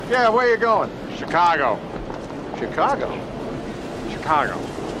Yeah, where you going? Chicago. Chicago? Chicago.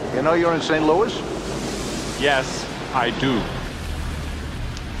 You know you're in St. Louis? Yes, I do.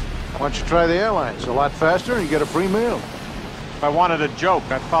 Why don't you try the airline? It's a lot faster and you get a free meal. If I wanted a joke,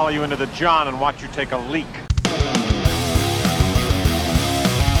 I'd follow you into the John and watch you take a leak.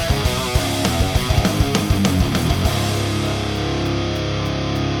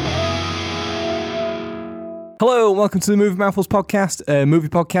 Hello, and welcome to the Movie Mouthfuls podcast, a movie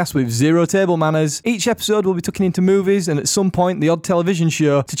podcast with zero table manners. Each episode we'll be tucking into movies and at some point the odd television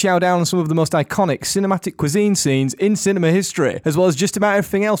show to chow down on some of the most iconic cinematic cuisine scenes in cinema history, as well as just about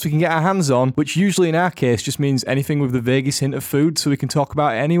everything else we can get our hands on, which usually in our case just means anything with the vaguest hint of food so we can talk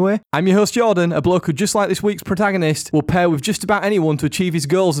about it anyway. I'm your host Jordan, a bloke who, just like this week's protagonist, will pair with just about anyone to achieve his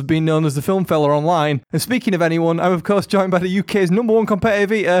goals of being known as the film fella online. And speaking of anyone, I'm of course joined by the UK's #1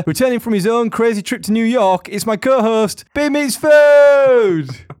 competitive eater, returning from his own crazy trip to New York. It's my co-host, Bim Eats Food!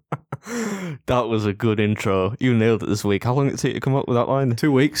 That was a good intro. You nailed it this week. How long did it take you to come up with that line? 2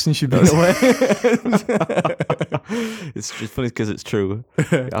 weeks since you've been away. It's just funny because it's true.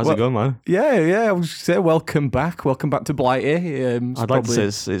 How's it going, man? Yeah, I was say welcome back to Blighty. I'd like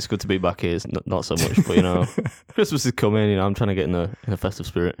to say it's good to be back here. It's not so much, but Christmas is coming. I'm trying to get in a festive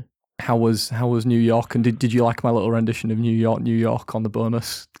spirit. How was New York? And did you like my little rendition of New York on the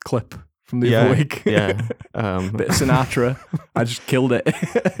bonus clip from the other week? Yeah. Bit of Sinatra. I just killed it.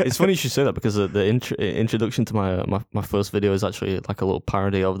 It's funny you should say that because the introduction to my first video is actually like a little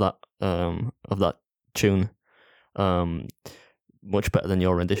parody of that tune. Much better than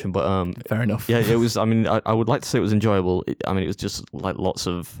your rendition, but fair enough. Yeah, it was. I mean, I would like to say it was enjoyable. It was just like lots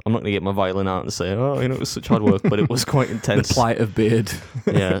of. I'm not going to get my violin out and say, it was such hard work, but it was quite intense. The plight of beard.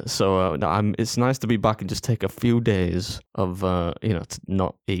 Yeah, so it's nice to be back and just take a few days of to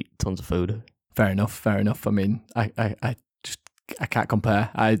not eat tons of food. Fair enough. I mean, I can't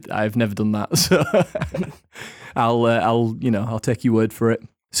compare. I've never done that, so I'll take your word for it.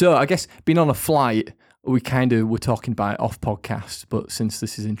 So I guess being on a flight, we kind of were talking about it off podcast, but since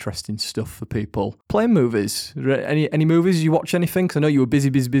this is interesting stuff for people, playing movies. Any movies? You watch anything? Because I know you were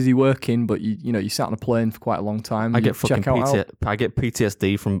busy working, but you sat on a plane for quite a long time. I get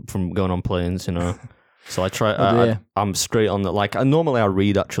PTSD from going on planes, So I try. I'm straight on the normally I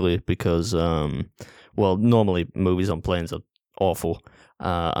read actually because normally movies on planes are awful.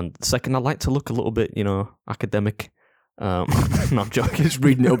 And second, I like to look a little bit academic. No, I'm joking. Just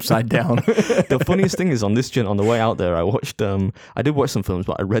reading it upside down. The funniest thing is on the way out there, I watched. I did watch some films,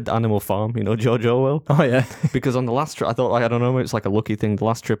 but I read Animal Farm. George Orwell. Oh yeah. Because on the last trip, I thought I don't know, it's like a lucky thing. The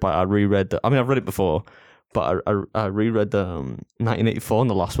last trip, I reread. I've read it before, but I reread 1984 on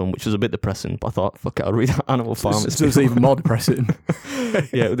the last one, which was a bit depressing. But I thought, fuck it, I'll read Animal Farm. It's even more depressing.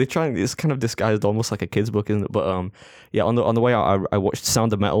 Yeah, they try. It's kind of disguised almost like a kid's book, isn't it? But on the way out, I watched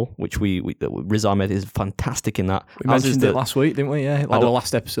Sound of Metal, which Riz Ahmed is fantastic in that. We mentioned it last week, didn't we? Yeah, the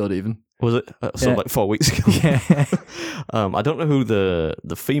last episode even. Was it? Like 4 weeks ago. Yeah. I don't know who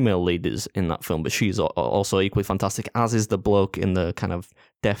the female lead is in that film, but she's also equally fantastic, as is the bloke in the kind of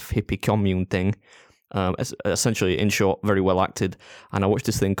deaf hippie commune thing. Essentially, in short, very well acted. And I watched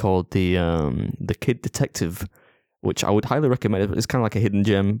this thing called the Kid Detective, which I would highly recommend. It's kind of like a hidden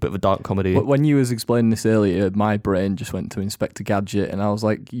gem, bit of a dark comedy. But when you was explaining this earlier, my brain just went to Inspector Gadget, and I was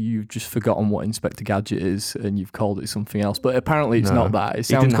like, you've just forgotten what Inspector Gadget is, and you've called it something else. But apparently it's not that. It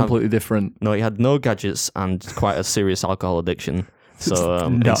sounds completely different. No, he had no gadgets and quite a serious alcohol addiction. So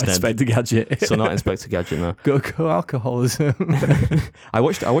not Inspector Gadget. So not Inspector Gadget, no. Go alcoholism. I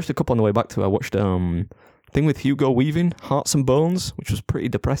watched a couple on the way back too. I watched thing with Hugo Weaving, Hearts and Bones, which was pretty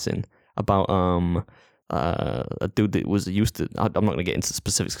depressing, about a dude that was used to. I'm not going to get into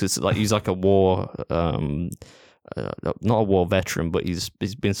specifics because he's like a war, not a war veteran, but he's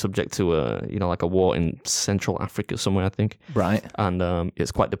been subject to a war in Central Africa somewhere, I think. Right. And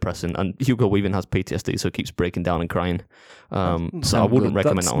it's quite depressing. And Hugo Weaving has PTSD, so he keeps breaking down and crying. So I wouldn't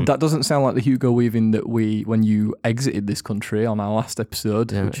recommend that one. That doesn't sound like the Hugo Weaving that when you exited this country on our last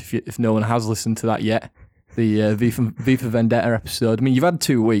episode. Yeah. Which if no one has listened to that yet. The V for Vendetta episode. I mean, you've had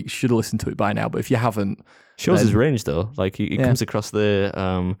 2 weeks. Should have listened to it by now. But if you haven't, shows his range though. Like he comes across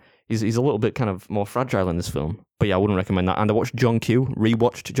the. He's a little bit kind of more fragile in this film. But yeah, I wouldn't recommend that. And I watched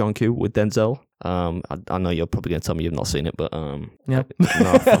rewatched John Q with Denzel. I know you're probably going to tell me you've not seen it, but yeah.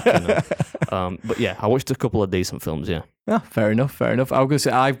 No, fucking no. But yeah, I watched a couple of decent films. Yeah. Yeah, fair enough. I was gonna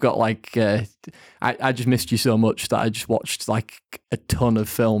say I've got I just missed you so much that I just watched like a ton of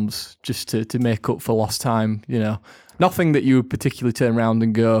films just to make up for lost time. Nothing that you would particularly turn around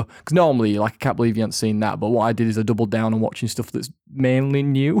and go, because normally, like, I can't believe you haven't seen that, but what I did is I doubled down on watching stuff that's mainly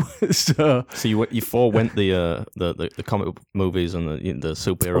new. So you forewent the comic book movies and the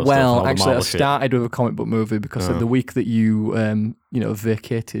superhero stuff. well, And all the actually, I Marvel shit. started with a comic book movie because of the week that you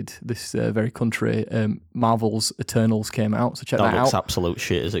vacated this very country, Marvel's Eternals came out. So check that That looks out. absolute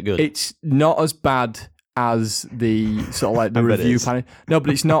shit. Is it good? It's not as bad as the sort of like the I bet it review is. panel. No,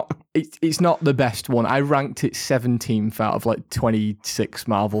 but it's not. It's not the best one. I ranked it 17th out of like 26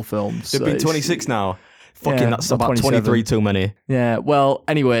 Marvel films. They've so been it's- 26 now. Fucking, Yeah, that's or about 27. 23 too many. Yeah. Well,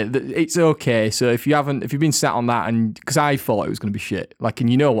 anyway, it's okay. So if you've been sat on that, and because I thought it was going to be shit, like, and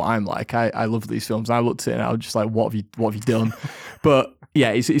you know what I'm like, I love these films. I looked at it and I was just like, what have you done? But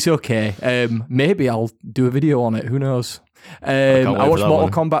yeah, it's okay. Maybe I'll do a video on it. Who knows? wait I for watched that Mortal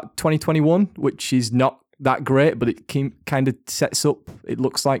one. Kombat 2021, which is not that great, but it kind of sets up. It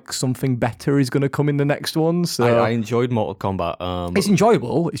looks like something better is going to come in the next one. So I enjoyed Mortal Kombat. it's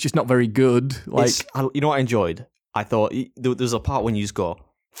enjoyable. It's just not very good. Like, You know what I enjoyed? I thought there's a part when you just go,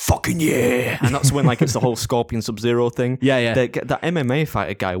 fucking yeah, and that's when like it's the whole Scorpion Sub-Zero thing. Yeah. That MMA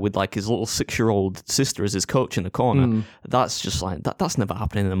fighter guy with like his little 6-year-old sister as his coach in the corner. Hmm. That's just like that's never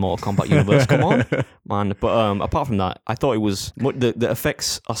happening in the Mortal Kombat universe. Come on, man. But apart from that, I thought it was the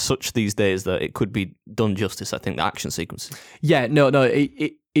effects are such these days that it could be done justice. I think the action sequences. yeah, no,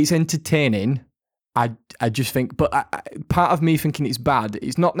 it's entertaining. I just think, but part of me thinking it's bad,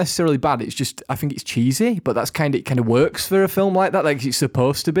 it's not necessarily bad. It's just I think it's cheesy, but it kind of works for a film like that, like it's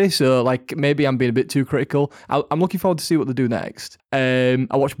supposed to be. So like maybe I'm being a bit too critical. I'm looking forward to see what they do next. I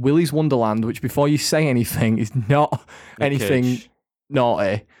watched Willy's Wonderland, which before you say anything is not anything Cage.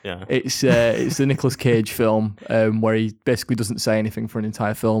 naughty. Yeah. It's the Nicolas Cage film where he basically doesn't say anything for an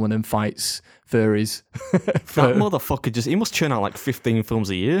entire film and then fights furries. That motherfucker he must churn out like 15 films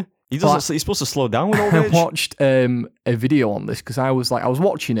a year. He's supposed to slow down with all I this. watched a video on this because I was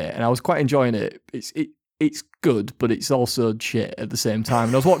watching it and I was quite enjoying it. It's good, but it's also shit at the same time.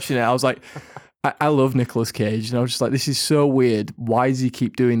 And I was watching it, I was like, I love Nicolas Cage, and I was just like, this is so weird. Why does he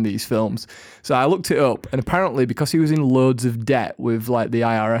keep doing these films? So I looked it up, and apparently because he was in loads of debt with like the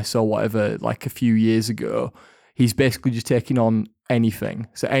IRS or whatever, like a few years ago, he's basically just taking on anything.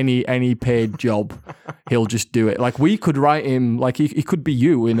 So any paid job, he'll just do it. Like we could write him, like he could be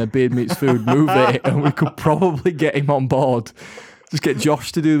you in a Beard Meets Food movie, and we could probably get him on board. Just get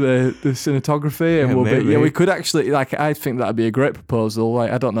Josh to do the cinematography, and maybe. we could actually, like, I think that'd be a great proposal.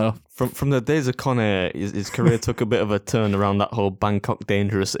 Like, I don't know. From the days of Con Air, his career took a bit of a turn around that whole Bangkok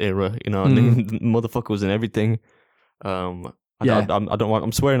Dangerous era, you know, and the motherfucker was in everything. I'm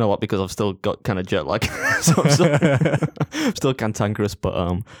swearing a lot because I've still got kind of jet lag, so I'm still cantankerous,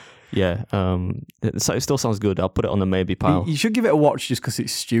 but it still sounds good. I'll put it on the maybe pile. You should give it a watch just because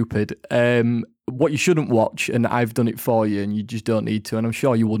it's stupid. What you shouldn't watch, and I've done it for you, and you just don't need to, and I'm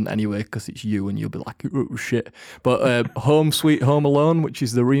sure you wouldn't anyway because it's you, and you'll be like, oh shit. But Home Sweet Home Alone, which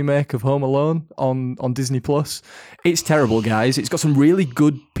is the remake of Home Alone on Disney Plus, it's terrible, guys. It's got some really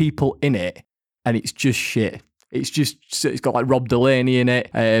good people in it, and it's just shit. It's got like Rob Delaney in it.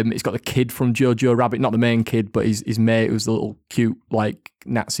 It's got the kid from Jojo Rabbit, not the main kid, but his mate who's the little cute like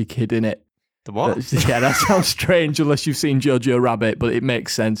Nazi kid in it. The what? Yeah, that sounds strange unless you've seen Jojo Rabbit, but it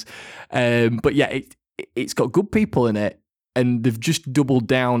makes sense. But yeah, it's got good people in it, and they've just doubled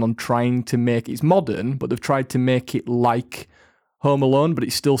down on trying to make it's modern, but they've tried to make it like Home Alone, but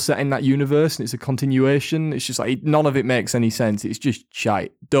it's still set in that universe, and it's a continuation. It's just like none of it makes any sense. It's just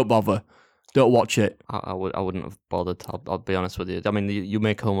shite. Don't bother. Don't watch it. I wouldn't have bothered. I'll be honest with you. I mean, you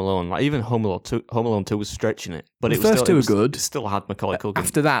make Home Alone, like even Home Alone 2 was stretching it, but The it was first still, two it were was, good. It still had Macaulay Culkin.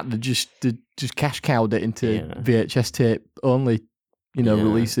 After that, they just cash cowed it into Yeah. VHS tape only, Yeah.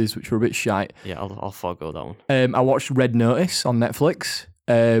 releases, which were a bit shite. Yeah, I'll forgo that one. I watched Red Notice on Netflix,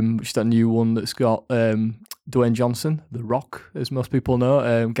 which is that new one that's got Dwayne Johnson, The Rock, as most people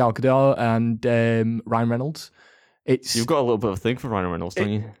know, Gal Gadot, and Ryan Reynolds. You've got a little bit of a thing for Ryan Reynolds, don't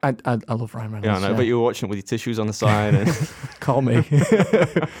you? I love Ryan Reynolds. Yeah, I know. But you were watching it with your tissues on the side. And Call me.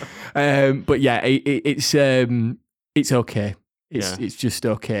 But yeah, it's okay. It's just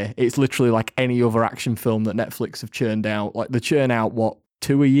okay. It's literally like any other action film that Netflix have churned out. Like they churn out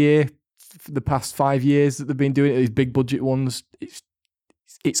 2 a year for the past 5 years that they've been doing it, these big budget ones.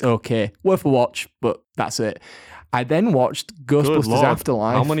 It's okay, worth a watch, but that's it. I then watched Good Ghostbusters Lord.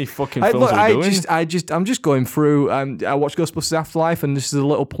 Afterlife. How many fucking films are we doing? I'm just going through. I watched Ghostbusters Afterlife, and this is a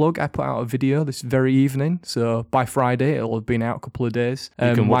little plug. I put out a video this very evening, so by Friday it'll have been out a couple of days.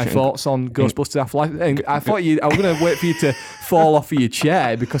 can watch My it thoughts on Ghostbusters Afterlife. And I thought I was going to wait for you to fall off of your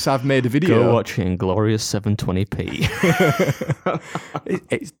chair because I've made a video. Go watch it in glorious 720p.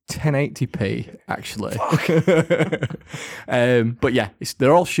 It's 1080p actually. But yeah,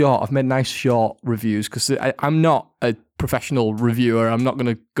 they're all short. I've made nice short reviews because I'm not a professional reviewer. I'm not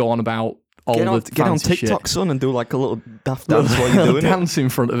going to go on about all Get on fancy TikTok, shit. son, and do like a little daft dance while you're doing it. Dance in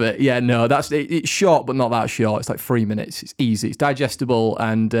front of it. Yeah, no, it's short, but not that short. It's like 3 minutes. It's easy. It's digestible,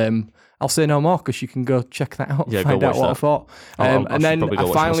 and I'll say no more because you can go check that out. Yeah, find go out watch what that. I thought. I And should then probably go I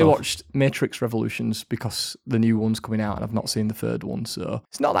watch finally myself. watched Matrix Revolutions because the new one's coming out, and I've not seen the third one, so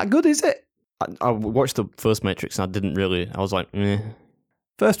it's not that good, is it? I watched the first Matrix and I didn't really. I was like, eh.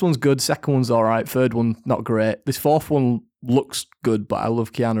 First one's good, second one's all right, third one not great. This fourth one looks good, but I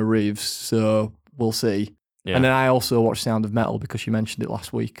love Keanu Reeves, so we'll see. Yeah. And then I also watched Sound of Metal because you mentioned it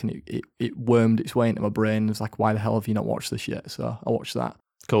last week, and it wormed its way into my brain. It was like, why the hell have you not watched this yet? So I watched that.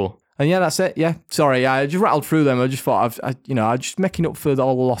 Cool. And yeah, that's it. Yeah, sorry, I just rattled through them. I just thought I'm just making up for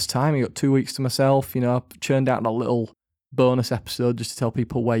all the lost time. I got 2 weeks to myself. I churned out that little bonus episode just to tell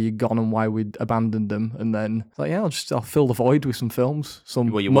people where you'd gone and why we'd abandoned them. And then it's like, yeah, I'll fill the void with some films,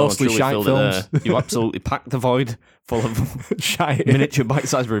 Well, you mostly well and truly shite filled films. it there. You absolutely packed the void full of Shite. miniature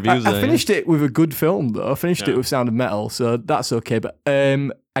bite-sized reviews. I finished it with a good film though. I finished Yeah. it with Sound of Metal, so that's okay. But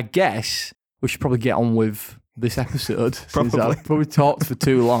I guess we should probably get on with this episode since I've probably talked for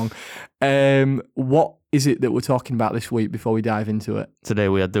too long. What is it that we're talking about this week before we dive into it? Today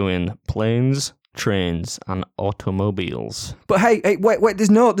we are doing planes, trains, and automobiles. But hey, wait! There's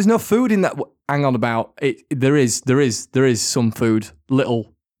no food in that. Hang on about it. There is some food,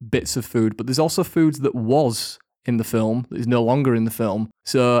 little bits of food, but there's also food that was in the film that is no longer in the film.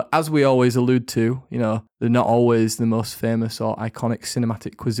 So as we always allude to, they're not always the most famous or iconic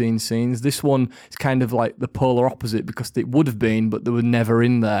cinematic cuisine scenes. This one is kind of like the polar opposite because it would have been, but they were never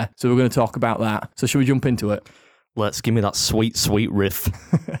in there. So we're going to talk about that. So should we jump into it? Let's give me that sweet, sweet riff.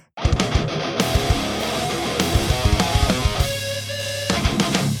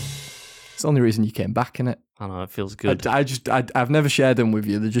 It's the only reason you came back, innit? I know, it feels good. I've never shared them with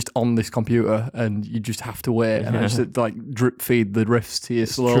you. They're just on this computer, and you just have to wait. And I just like drip feed the riffs to you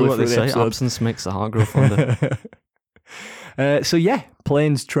slowly True what through they the say, episode. absence makes the heart grow fonder. So yeah,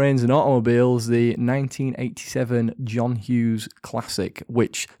 Planes, Trains and Automobiles, the 1987 John Hughes classic,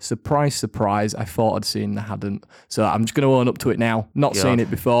 which, surprise, surprise, I thought I'd seen and I hadn't. So I'm just going to own up to it now. Not Yeah. seen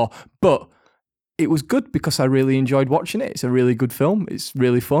it before, but it was good because I really enjoyed watching it. It's a really good film. It's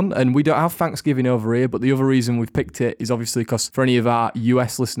really fun. And we don't have Thanksgiving over here, but the other reason we've picked it is obviously because for any of our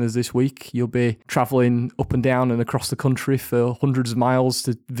US listeners this week, you'll be traveling up and down and across the country for hundreds of miles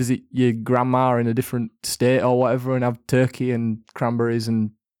to visit your grandma in a different state or whatever and have turkey and cranberries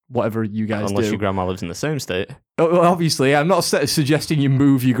and whatever you guys Unless do. your grandma lives in the same state. Well, obviously, I'm not suggesting you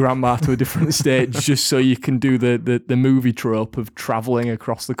move your grandma to a different state just so you can do the movie trope of traveling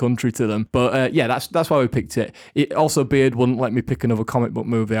across the country to them. But yeah, that's why we picked it. It also, Beard wouldn't let me pick another comic book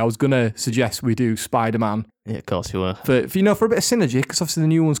movie. I was going to suggest we do Spider-Man. Yeah, of course you were. For a bit of synergy, because obviously the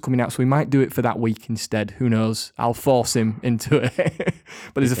new one's coming out, so we might do it for that week instead. Who knows? I'll force him into it.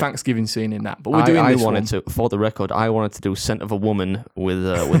 But there's a Thanksgiving scene in that. But we're doing I this wanted one. to, for the record, I wanted to do Scent of a Woman with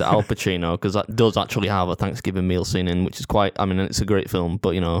Al Pacino, because that does actually have a Thanksgiving meal scene in, which is quite, I mean, it's a great film,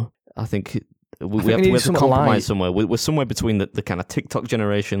 but, I think we have to something compromise light. somewhere. We're somewhere between the kind of TikTok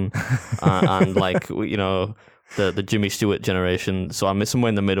generation and like, the Jimmy Stewart generation. So I'm somewhere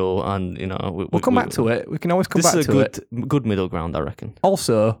in the middle, and We'll come back to it. We can always come this back is to a it. good middle ground, I reckon.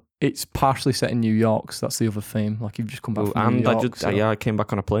 Also, it's partially set in New York, so that's the other theme. Like you've just come back from New York. I came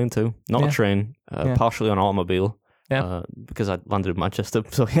back on a plane too, not Yeah. a train, partially on an automobile. Yeah. Because I landed in Manchester.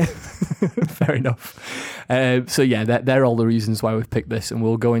 So yeah. Fair enough. So yeah, they're all the reasons why we've picked this, and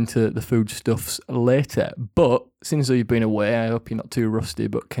we'll go into the food stuffs later. But since you've been away, I hope you're not too rusty,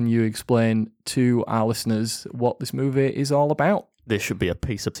 but can you explain to our listeners what this movie is all about? This should be a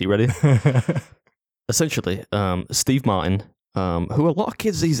piece of tea ready. Essentially, Steve Martin, who a lot of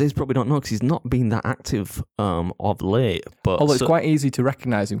kids these days probably don't know because he's not been that active of late. But Although it's quite easy to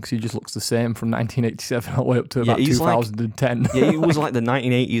recognise him because he just looks the same from 1987 all the way up to about he's 2010. yeah, he was like the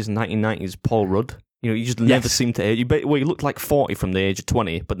 1980s and 1990s Paul Rudd. You just never Yes. seem to age. He looked like 40 from the age of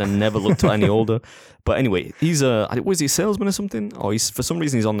 20, but then never looked any older. But anyway, he's was he a salesman or something? Or for some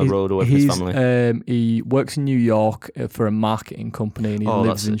reason he's on the road with his family. He works in New York for a marketing company, and he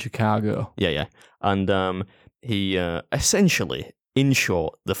lives in Chicago. Yeah. And he essentially in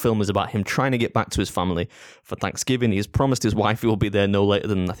short, the film is about him trying to get back to his family for Thanksgiving. He's promised his wife he will be there no later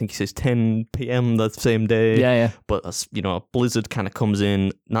than, I think he says 10 p.m. the same day. Yeah. But, a blizzard kind of comes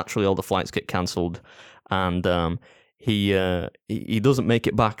in. Naturally, all the flights get cancelled. And he doesn't make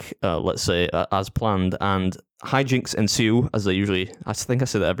it back, let's say, as planned. And hijinks ensue, as they usually... I think I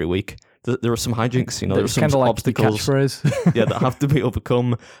say that every week. There are some hijinks, there are some kind of like obstacles. the catchphrase. Yeah, that have to be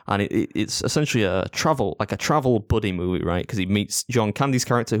overcome, and it's essentially a travel buddy movie, right? Because he meets John Candy's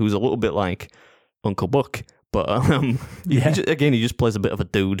character, who's a little bit like Uncle Buck, but he just plays a bit of a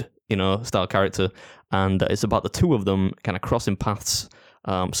dude, style character, and it's about the two of them kind of crossing paths,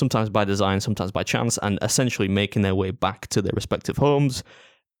 sometimes by design, sometimes by chance, and essentially making their way back to their respective homes,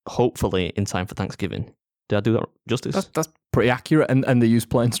 hopefully in time for Thanksgiving. Did I do that justice? That's pretty accurate, and they use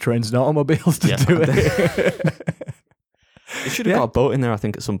planes, trains, and automobiles to do it. They should have got a boat in there, I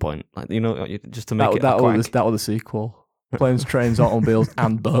think, at some point. Just to make that was the sequel. Planes, trains, automobiles,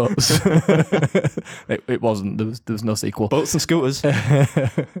 and boats. It wasn't. There was no sequel. Boats and scooters.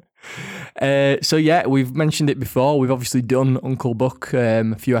 So yeah, we've mentioned it before. We've obviously done Uncle Buck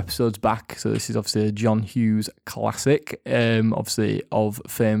a few episodes back. So this is obviously a John Hughes classic, obviously of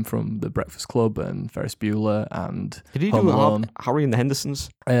fame from The Breakfast Club and Ferris Bueller and Did he Home do Alone. Harry and the Hendersons?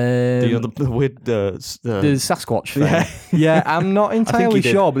 The The weird... the Sasquatch thing. Yeah, I'm not entirely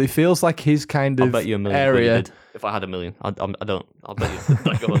sure, but it feels like his kind I'll of bet you $1 million area. he did. If I had $1 million, I don't. I'll bet you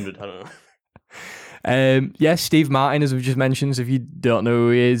like 100. I don't know. Yes, Steve Martin, as we've just mentioned. So if you don't know who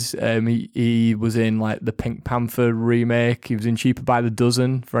he is, he was in like the Pink Panther remake. He was in Cheaper by the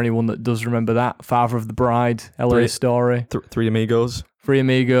Dozen, for anyone that does remember that. Father of the Bride, LA Story. Three Amigos. Three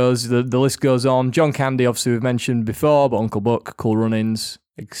Amigos, the list goes on. John Candy, obviously we've mentioned before, but Uncle Buck, Cool Runnings,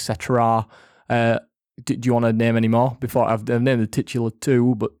 etc. Do you want to name any more? Before I've named the titular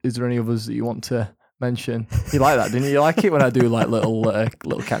two, but is there any others that you want to mention? You like that, didn't you? You like it when I do like little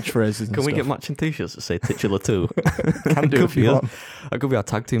catchphrases and Can we stuff? get matching t-shirts that say titular 2? Can do if you want. That could be our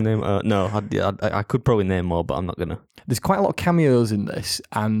tag team name. No, I could probably name more, but I'm not going to. There's quite a lot of cameos in this,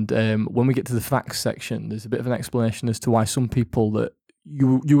 and when we get to the facts section, there's a bit of an explanation as to why some people that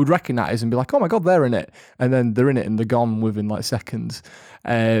you would recognise and be like, oh my God, they're in it, and then they're in it and they're gone within like seconds.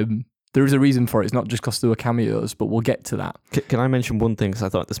 There is a reason for it. It's not just because there were cameos, but we'll get to that. Can I mention one thing? Because I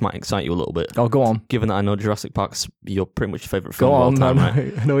thought this might excite you a little bit. Oh, go on. Given that I know Jurassic Park's your pretty much favourite film Go of all on, time, man.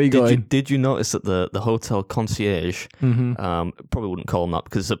 right? I know where you're going. Did you notice that the hotel concierge, probably wouldn't call him that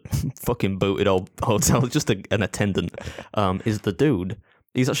because it's a fucking booted old hotel, just an attendant, is the dude.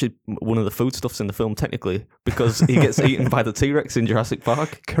 He's actually one of the foodstuffs in the film, technically, because he gets eaten by the T-Rex in Jurassic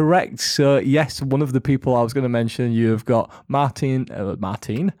Park. Correct. So, yes, one of the people I was going to mention, you've got Martin.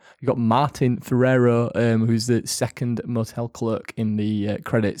 You've got Martin Ferrero, who's the second motel clerk in the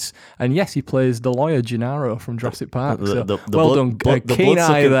credits. And yes, he plays the lawyer Gennaro from Jurassic Park. Well done. Keen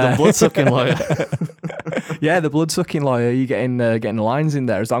eye there. The blood-sucking lawyer. Yeah, the blood-sucking lawyer. You're getting lines in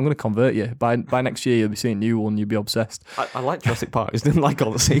there. So I'm going to convert you. By next year, you'll be seeing a new one. You'll be obsessed. I like Jurassic Park. I just didn't like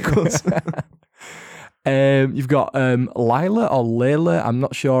all the sequels. You've got Lila or Layla. I'm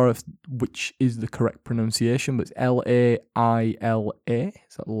not sure which is the correct pronunciation, but it's Laila.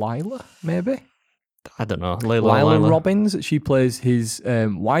 Is that Lila, maybe? I don't know. Lila Robbins. She plays his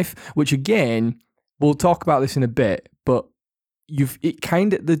wife, which again, we'll talk about this in a bit, but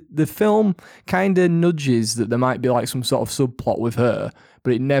the film kind of nudges that there might be like some sort of subplot with her,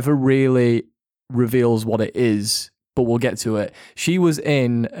 but it never really reveals what it is. But we'll get to it. She was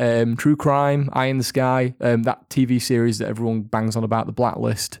in True Crime, Eye in the Sky, that TV series that everyone bangs on about, The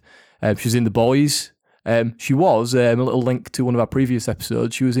Blacklist. She was in The Boys. She was, a little link to one of our previous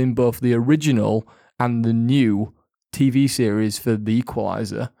episodes, she was in both the original and the new TV series for The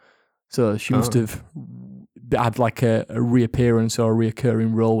Equalizer. So she must have had like a reappearance or a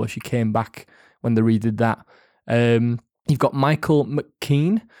reoccurring role where she came back when they redid that. You've got Michael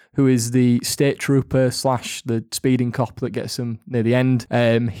McKean, who is the state trooper / the speeding cop that gets him near the end.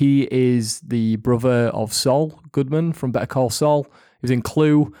 He is the brother of Saul Goodman from Better Call Saul. He was in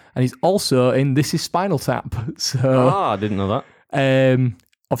Clue, and he's also in This Is Spinal Tap. So, I didn't know that.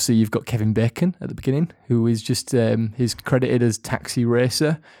 Obviously, you've got Kevin Bacon at the beginning, who is just he's credited as Taxi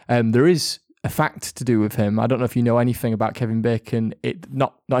Racer. There is a fact to do with him. I don't know if you know anything about Kevin Bacon.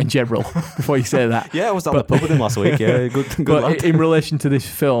 Not in general. Before you say that, yeah, I was down the pub with him last week. Yeah, good but lad. In relation to this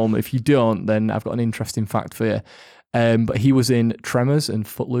film, if you don't, then I've got an interesting fact for you. But he was in Tremors and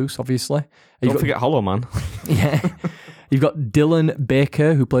Footloose, obviously. Don't forget Hollow Man. Yeah. You've got Dylan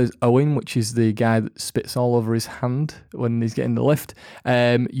Baker, who plays Owen, which is the guy that spits all over his hand when he's getting the lift.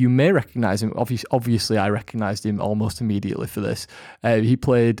 You may recognise him. Obviously, I recognised him almost immediately for this. He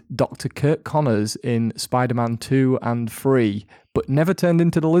played Dr. Kirk Connors in Spider-Man 2 and 3, but never turned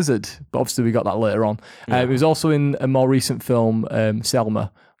into the Lizard. But obviously, we got that later on. He was also in a more recent film,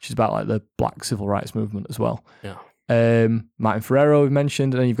 Selma, which is about like the Black civil rights movement as well. Yeah. Martin Ferrero we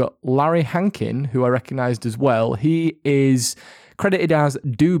mentioned, and then you've got Larry Hankin, who I recognised as well. He is credited as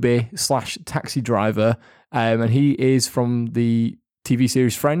Doobie/taxi driver, and he is from the TV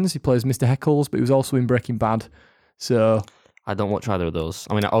series Friends. He plays Mr. Heckles, but he was also in Breaking Bad. So I don't watch either of those.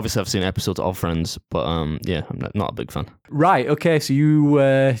 I mean, obviously I've seen episodes of Friends, but yeah, I'm not a big fan. right, okay, so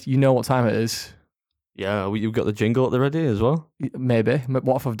you know what time it is? Yeah, you've got the jingle at the ready as well. Maybe.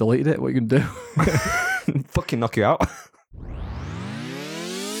 What if I've deleted it? What are you gonna do? Fucking knock you out.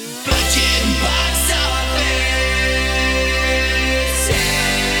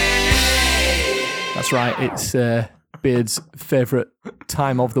 That's right. It's Beard's favourite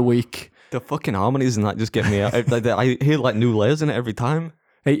time of the week. The fucking harmonies and that just get me out. I hear like new layers in it every time.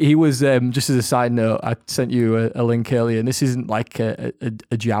 He was, just as a side note, I sent you a link earlier, and this isn't like a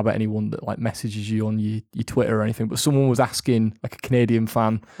jab at anyone that like messages you on your Twitter or anything, but someone was asking, like a Canadian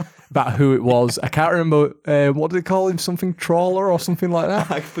fan, about who it was. I can't remember, what did they call him? Something Trawler or something like that?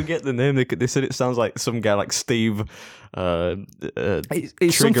 I forget the name. They said it sounds like some guy like Steve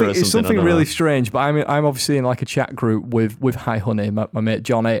It's Trigger or something something, I don't really know. strange, but I'm obviously in like a chat group with Hi Honey, my mate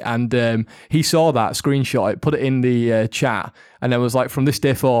Johnny, and he saw that, screenshot it, put it in the chat, and then was like, from this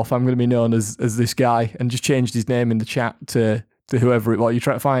day forth, I'm going to be known as this guy, and just changed his name in the chat to whoever it was. You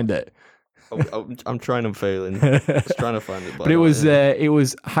trying to find it? I'm trying and failing. Just trying to find it. But it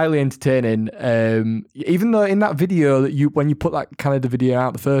was highly entertaining. Even though in that video that when you put that Canada video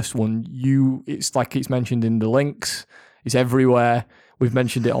out, the first one, it's like it's mentioned in the links. It's everywhere. We've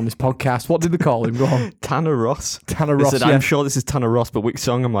mentioned it on this podcast. What did they call him? Go on. Tanner Ross. Tanner They Ross. said, Yeah. I'm sure this is Tanner Ross, but which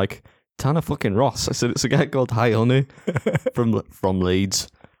song? I'm like, Tanner fucking Ross. I said, it's a guy called Hi Honey from Leeds.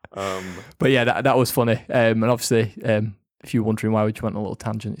 But yeah, that was funny. And obviously, if you're wondering why we just went on a little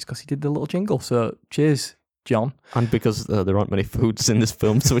tangent, it's because he did the little jingle. So cheers, John. And because there aren't many foods in this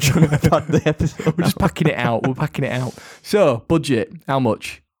film, so we're trying to pad the episode. We're just packing it out. We're packing it out. So, budget, how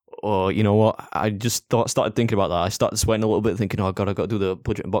much? Oh, you know what? I just started thinking about that. I started sweating a little bit, thinking, oh, God, I've got to do the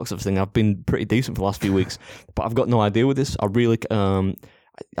budget and box office thing. I've been pretty decent for the last few weeks, but I've got no idea with this. I really, I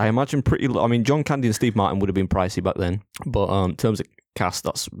imagine pretty low. I mean, John Candy and Steve Martin would have been pricey back then, but in terms of cast,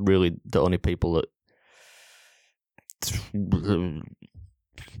 that's really the only people that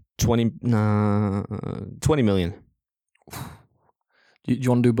 20 million. Do you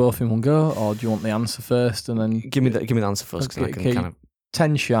want to do both in one go, or do you want the answer first and then Give me the answer first, because I can kind of.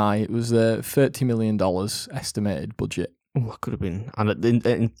 10 shy. It was $30 million estimated budget. Oh, I could have been. And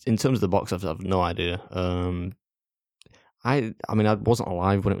in terms of the box office, I have no idea. I mean, I wasn't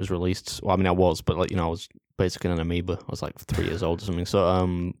alive when it was released. Well, I mean, I was, but like, you know, I was basically an amoeba. I was like 3 years old or something.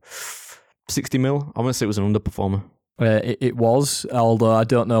 So, 60 mil. I want to say it was an underperformer. It was, although I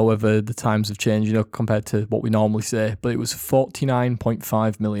don't know whether the times have changed, compared to what we normally say, but it was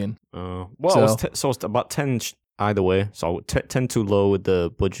 49.5 million. Well, So- it was about 10 either way. So 10 too low with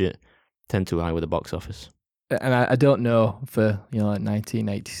the budget, 10 too high with the box office. And I don't know for, like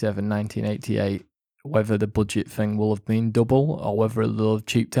 1987, 1988, whether the budget thing will have been double or whether they'll have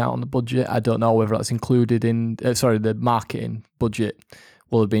cheaped out on the budget. I don't know whether that's included in, the marketing budget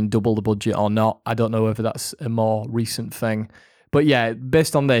will have been double the budget or not. I don't know whether that's a more recent thing. But yeah,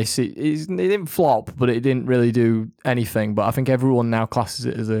 based on this, it didn't flop, but it didn't really do anything. But I think everyone now classes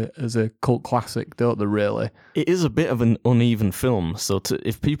it as a cult classic, don't they, really? It is a bit of an uneven film. So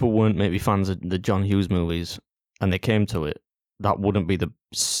if people weren't maybe fans of the John Hughes movies and they came to it, that wouldn't be that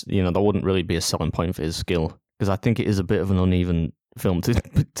wouldn't really be a selling point for his skill. Because I think it is a bit of an uneven film. To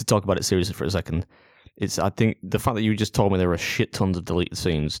talk about it seriously for a second, I think the fact that you just told me there are shit tons of deleted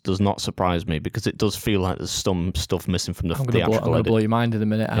scenes does not surprise me, because it does feel like there's some stuff missing from the I'm theatrical going to edit. blow your mind in a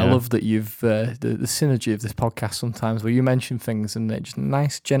minute. And I Yeah. love that you've the synergy of this podcast sometimes, where you mention things and it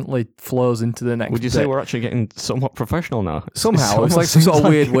just gently flows into the next Would you bit. say we're actually getting somewhat professional now? Somehow, it's like some sort of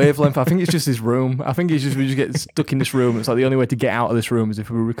weird wavelength. I think it's just this room. I think we just get stuck in this room. It's like the only way to get out of this room is if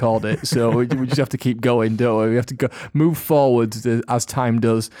we record it. So we just have to keep going, don't we? We have to move forward as time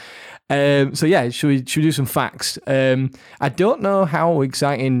does. So yeah, should we do some facts? I don't know how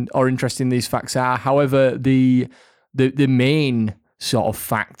exciting or interesting these facts are. However, the main sort of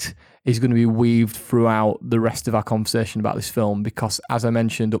fact is going to be weaved throughout the rest of our conversation about this film, because as I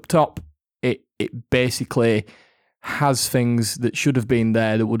mentioned up top, it basically has things that should have been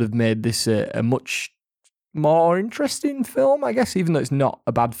there that would have made this a much more interesting film, I guess, even though it's not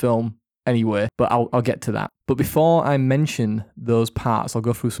a bad film anyway, but I'll get to that. But before I mention those parts, I'll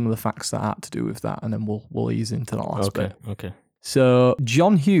go through some of the facts that have to do with that, and then we'll ease into that last bit. Okay. So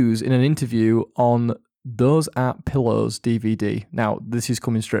John Hughes, in an interview on Those Aren't Pillows DVD. Now, this is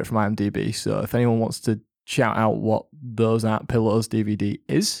coming straight from IMDb, so if anyone wants to shout out what Those Aren't Pillows DVD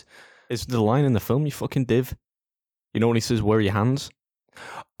is. It's the line in the film, you fucking div. You know when he says, "Where are your hands?"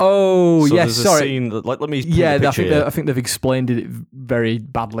 Oh, So yes, there's a sorry. scene that, let me paint Yeah, a picture I think they've explained it very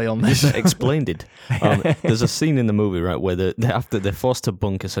badly on here. this. Explained it. There's a scene in the movie, right, where they're forced to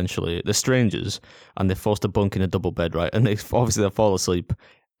bunk, essentially. They're strangers, and they're forced to bunk in a double bed, right? And they fall asleep,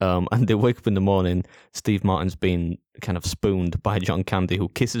 and they wake up in the morning. Steve Martin's been kind of spooned by John Candy, who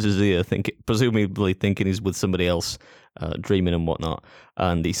kisses his ear, presumably thinking he's with somebody else, dreaming and whatnot.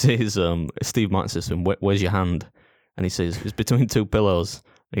 And he says, Steve Martin says to him, "Where's your hand?" And he says, "It's between two pillows."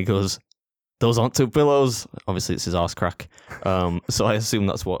 And he goes, "Those aren't two pillows." Obviously, it's his arse crack. So I assume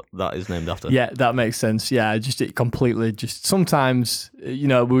that's what that is named after. Yeah, that makes sense. Yeah, it completely sometimes, we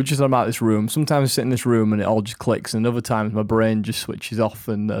were just talking about this room. Sometimes I sit in this room and it all just clicks, and other times my brain just switches off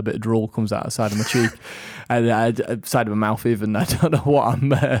and a bit of drool comes out the side of my cheek and side of my mouth even. I don't know what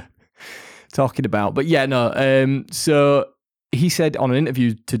I'm talking about. But yeah, no. So he said on an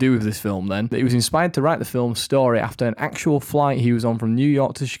interview to do with this film then that he was inspired to write the film's story after an actual flight he was on from New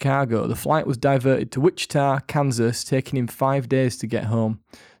York to Chicago. The flight was diverted to Wichita, Kansas, taking him 5 days to get home.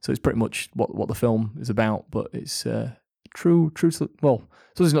 So it's pretty much what the film is about, but it's true to, well,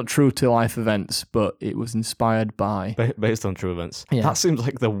 so it's not true to life events, but it was inspired by... Based on true events. Yeah. That seems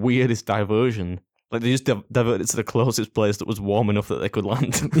like the weirdest diversion. Like, they just diverted to the closest place that was warm enough that they could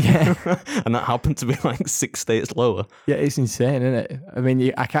land. Yeah. And that happened to be like 6 states lower. Yeah, it's insane, isn't it? I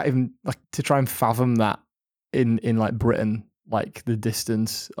mean, I can't even, like, to try and fathom that in like Britain, like the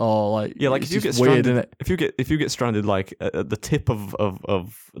distance or like... Yeah, like it's if you get just weird, stranded, isn't it? if you get stranded like at the tip of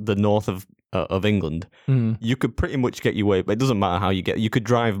the north of England, you could pretty much get your way. But it doesn't matter how you get. You could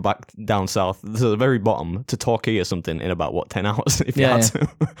drive back down south to the very bottom to Torquay or something in about 10 hours if you had to.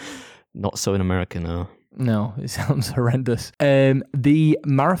 Not so in America, no. No, it sounds horrendous. The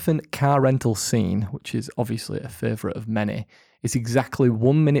marathon car rental scene, which is obviously a favourite of many, is exactly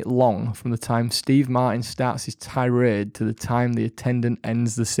 1 minute long from the time Steve Martin starts his tirade to the time the attendant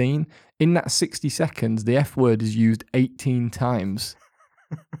ends the scene. In that 60 seconds, the F word is used 18 times.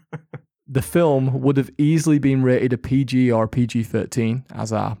 The film would have easily been rated a PG or a PG-13,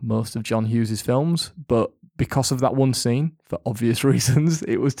 as are most of John Hughes' films, but because of that one scene, for obvious reasons,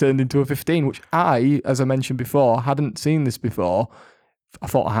 it was turned into a 15, which I, as I mentioned before, hadn't seen this before. I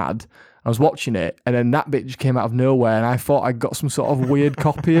thought I had. I was watching it, and then that bit just came out of nowhere, and I thought I got some sort of weird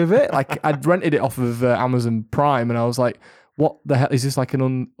copy of it. Like, I'd rented it off of Amazon Prime, and I was like, what the hell? Is this like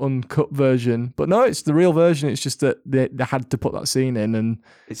an uncut version? But no, it's the real version. It's just that they had to put that scene in, and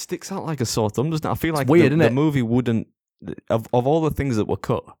it sticks out like a sore thumb, doesn't it? I feel like weird, the movie wouldn't... Of all the things that were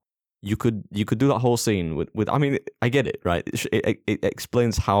cut, you could do that whole scene with I mean, I get it, right? It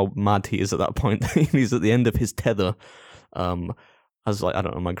explains how mad he is at that point. He's at the end of his tether. As like, I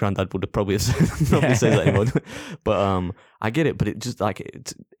don't know, my granddad would have probably nobody says that anymore. But I get it. But it just like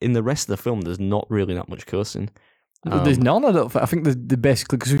in the rest of the film, there's not really that much cursing. There's none. I think the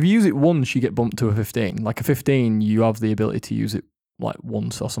basically, because if you use it once, you get bumped to a 15. Like a 15, you have the ability to use it like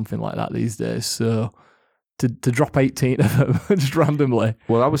once or something like that these days. So to drop 18 of them just randomly.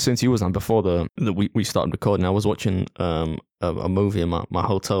 Well, I was saying to you, before we started recording, I was watching a movie in my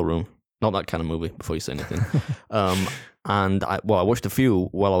hotel room. Not that kind of movie, before you say anything. And I watched a few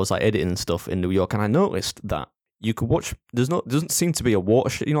while I was like editing and stuff in New York, and I noticed that you could watch. Doesn't seem to be a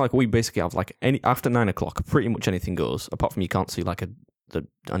watershed. You know, like we basically have like after 9 o'clock, pretty much anything goes. Apart from you can't see like an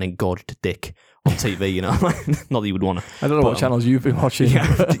engorged dick on TV. You know, not that you would want to. I don't know what channels you've been watching.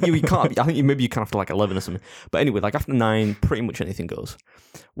 Yeah, you can't. I think maybe you can after like 11 or something. But anyway, like after 9, pretty much anything goes.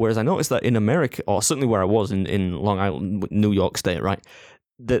 Whereas I noticed that in America, or certainly where I was in Long Island, New York State, right.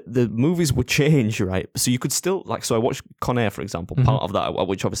 The movies would change, right? So you could still, like, so I watched Con Air, for example, part of that,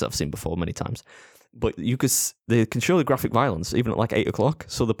 which obviously I've seen before many times. But they can show the graphic violence even at like 8 o'clock.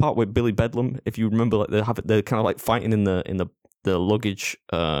 So the part with Billy Bedlam, if you remember, like they're kind of like fighting in the luggage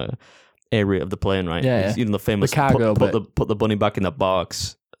area of the plane, right? Yeah. You know, the famous the cargo put the bunny back in the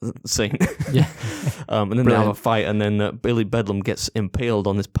box scene. Yeah. And then they have a fight, and then Billy Bedlam gets impaled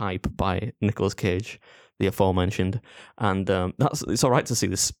on this pipe by Nicolas Cage, the aforementioned, and it's all right to see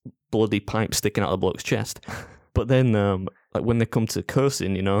this bloody pipe sticking out of the bloke's chest, but then like when they come to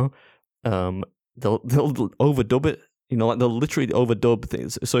cursing, you know, they'll overdub it, you know, like they'll literally overdub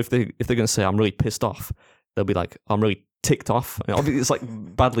things. So if they're gonna say I'm really pissed off, they'll be like I'm really ticked off. And obviously, it's like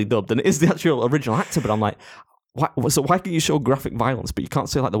badly dubbed, and it is the actual original actor. But I'm like, why can you show graphic violence, but you can't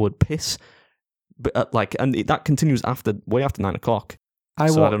say like the word piss? But that continues way after 9 o'clock. I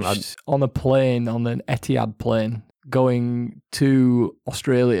watched on a plane, on an Etihad plane, going to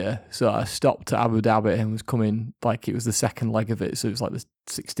Australia. So I stopped at Abu Dhabi and was coming, like it was the second leg of it. So it was like the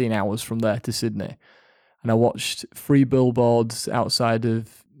 16 hours from there to Sydney. And I watched 3 billboards outside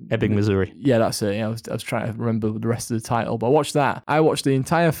of Ebbing, Missouri. Yeah, that's it. I was trying to remember the rest of the title, but I watched that. I watched the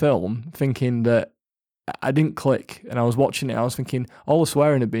entire film thinking that I didn't click, and I was watching it. I was thinking all the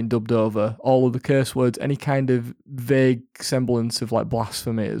swearing had been dubbed over, all of the curse words, any kind of vague semblance of like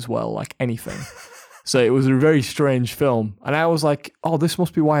blasphemy as well, like anything. So it was a very strange film, and I was like, "Oh, this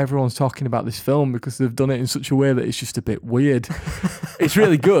must be why everyone's talking about this film, because they've done it in such a way that it's just a bit weird." It's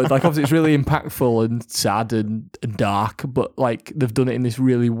really good, like obviously it's really impactful and sad and dark, but like they've done it in this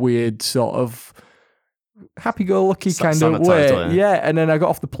really weird sort of happy-go-lucky kind of way. Yeah, and then I got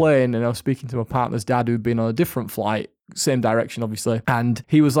off the plane and I was speaking to my partner's dad who'd been on a different flight, same direction obviously, and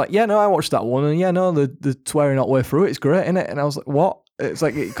he was like, "Yeah, no, I watched that one, and yeah, no, the swearing all the way through, it's great, isn't it?" And I was like, "What?" It's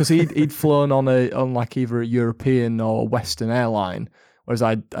like, because he'd flown on like either a European or Western airline, whereas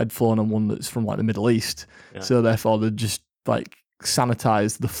I'd flown on one that's from like the Middle East, so therefore they'd just like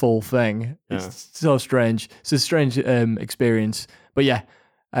sanitized the full thing. Yeah. It's so strange. It's a strange experience, but yeah.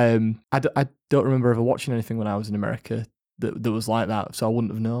 I don't remember ever watching anything when I was in America that was like that, so I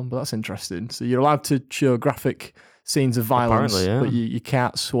wouldn't have known, but that's interesting. So you're allowed to show graphic scenes of violence, but you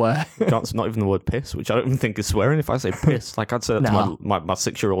can't swear. It's not even the word piss, which I don't even think is swearing. If I say piss, like I'd say that to my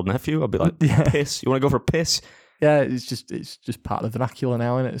 6-year-old nephew, I'd be like, piss, you want to go for a piss? Yeah, it's just part of the vernacular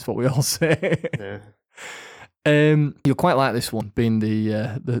now, isn't it? It's what we all say. Yeah. You'll quite like this one, being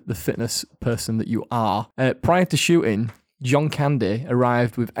the fitness person that you are. Prior to shooting, John Candy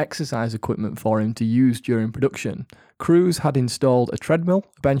arrived with exercise equipment for him to use during production. Crews had installed a treadmill,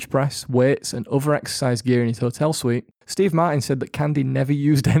 a bench press, weights, and other exercise gear in his hotel suite. Steve Martin said that Candy never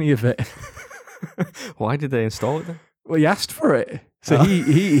used any of it. Why did they install it then? Well, he asked for it. So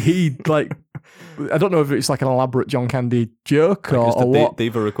he like, I don't know if it's like an elaborate John Candy joke or what. They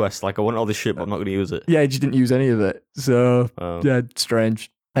have a request, like, I want all this shit, but I'm not going to use it. Yeah, he just didn't use any of it. So, yeah,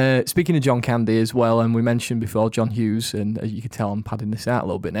 strange. Speaking of John Candy as well, and we mentioned before John Hughes, and as you can tell I'm padding this out a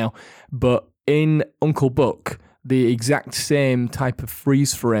little bit now, but in Uncle Buck, the exact same type of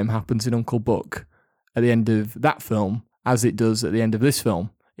freeze frame happens in Uncle Buck at the end of that film as it does at the end of this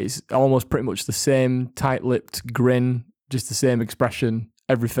film. It's almost pretty much the same tight-lipped grin, just the same expression,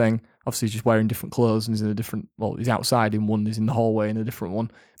 everything. Obviously, he's just wearing different clothes and he's in a different, well, he's outside in one, he's in the hallway in a different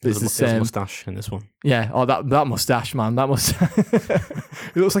one. But it's the same. There's a mustache in this one. Yeah, that mustache, man. That mustache.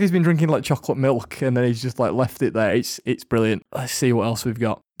 It looks like he's been drinking like chocolate milk and then he's just like left it there. It's brilliant. Let's see what else we've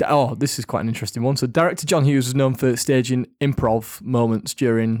got. Oh, this is quite an interesting one. So director John Hughes was known for staging improv moments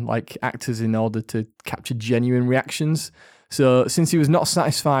during like actors in order to capture genuine reactions. So since he was not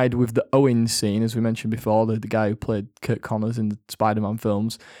satisfied with the Owen scene, as we mentioned before, the guy who played Kurt Connors in the Spider-Man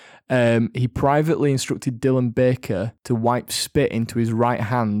films, he privately instructed Dylan Baker to wipe spit into his right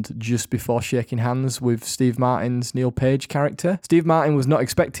hand just before shaking hands with Steve Martin's Neil Page character. Steve Martin was not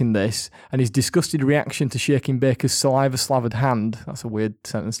expecting this, and his disgusted reaction to shaking Baker's saliva-slathered hand, that's a weird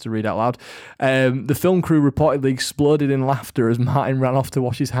sentence to read out loud, the film crew reportedly exploded in laughter as Martin ran off to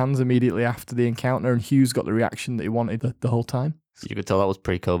wash his hands immediately after the encounter, and Hughes got the reaction that he wanted the whole time. You could tell that was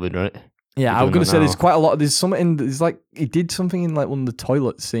pre-COVID, right? Yeah, I was going to say there's quite a lot. There's something. There's like he did something in like one of the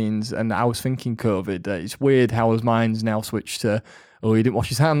toilet scenes, and I was thinking COVID. It's weird how his mind's now switched to, oh, he didn't wash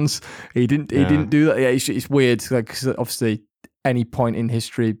his hands. He didn't do that. Yeah, it's weird. Like, 'cause obviously, any point in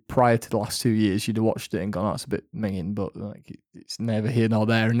history prior to the last 2 years, you'd have watched it and gone, "Oh, it's a bit minging," but like it's never here nor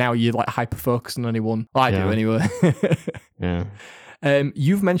there. And now you're like hyper focused on anyone. I do anyway. Yeah.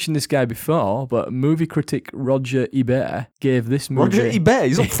 You've mentioned this guy before, but movie critic Roger Ebert gave this movie... Roger Ebert?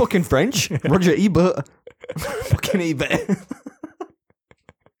 He's not fucking French. Roger Ebert. Fucking Ebert.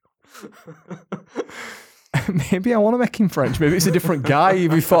 Maybe I want to make him French. Maybe it's a different guy.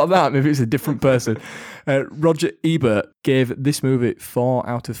 If you thought that, maybe it's a different person. Roger Ebert gave this movie 4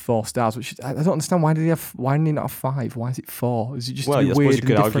 out of 4 stars, which I don't understand. Why did he not have 5? Why is it 4? Is it just weird? Well, you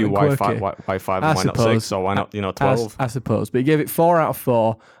could argue why 5 and why not 6, or why not 12? I suppose. But he gave it 4 out of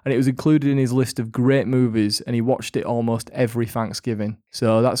 4, and it was included in his list of great movies, and he watched it almost every Thanksgiving.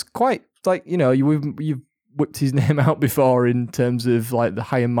 So that's quite like, you know, you've whipped his name out before in terms of like the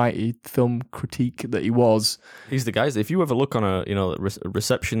high and mighty film critique that he was. He's the guy. If you ever look on a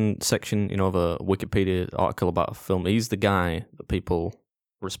reception section, of a Wikipedia article about a film, he's the guy that people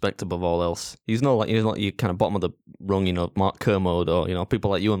respect above all else. He's not you kind of bottom of the rung, Mark Kermode or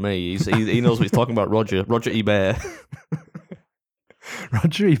people like you and me. He knows what he's talking about. Roger Ebert.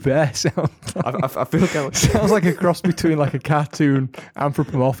 Roger Ebert sounds I feel kind of sounds like a cross between like a cartoon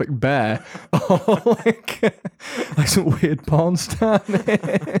anthropomorphic bear or like some weird porn star. We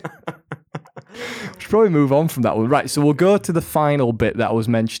should probably move on from that one. Right, so we'll go to the final bit that I was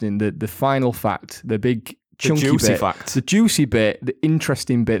mentioning, the final fact, the big chunky juicy bit, fact. the juicy bit, the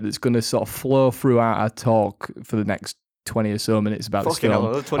interesting bit that's going to sort of flow throughout our talk for the next 20 or so minutes about this Fucking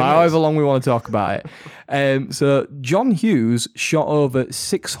film. hell, 20 However minutes. long we want to talk about it. So John Hughes shot over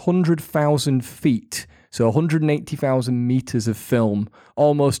 600,000 feet, so 180,000 meters of film,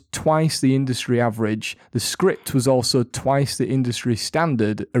 almost twice the industry average. The script was also twice the industry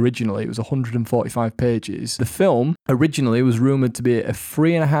standard originally. It was 145 pages. The film originally was rumoured to be a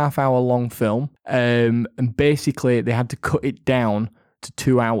 3.5 hour long film, and basically they had to cut it down to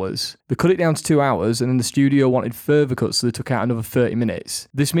 2 hours. They cut it down to 2 hours, and then the studio wanted further cuts, so they took out another 30 minutes.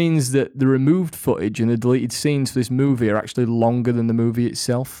 This means that the removed footage and the deleted scenes for this movie are actually longer than the movie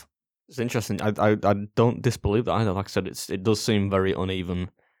itself. It's interesting. I don't disbelieve that either. Like I said, it does seem very uneven.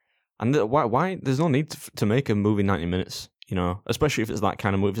 And why? There's no need to make a movie 90 minutes, especially if it's that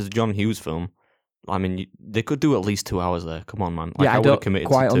kind of movie. If it's a John Hughes film, I mean, they could do at least 2 hours there. Come on, man. Like, I would've don't committed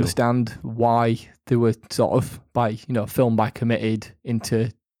quite to 2. understand why they were sort of filmed by committed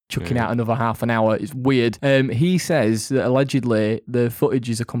into chucking out another half an hour. It's weird. He says that allegedly the footage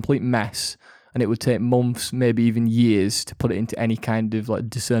is a complete mess, and it would take months, maybe even years, to put it into any kind of like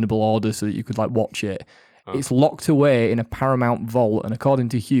discernible order so that you could like watch it. Oh. It's locked away in a Paramount vault, and according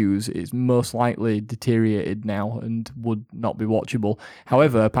to Hughes, it's most likely deteriorated now and would not be watchable.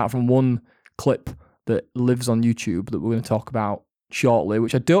 However, apart from one clip that lives on YouTube that we're going to talk about shortly,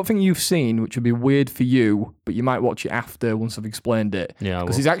 which I don't think you've seen, which would be weird for you, but you might watch it after once I've explained it. Yeah,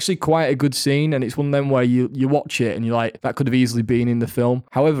 because it's actually quite a good scene, and it's one of them where you watch it and you're like, that could have easily been in the film.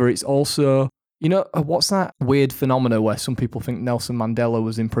 However, it's also, what's that weird phenomena where some people think Nelson Mandela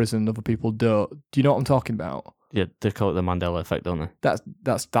was in prison, other people don't? Do you know what I'm talking about? Yeah, they call it the Mandela effect, don't they? That's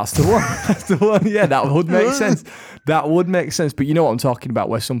the one. That's the one. Yeah, that would make sense. That would make sense. But you know what I'm talking about,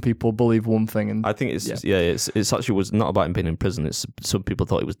 where some people believe one thing, and I think it's actually was not about him being in prison. It's some people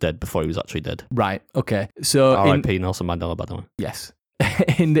thought he was dead before he was actually dead. Right. Okay. So R.I.P. Nelson Mandela, by the way. Yes.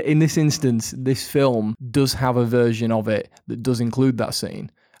 In this instance, this film does have a version of it that does include that scene,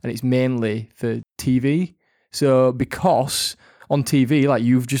 and it's mainly for TV. So because on TV, like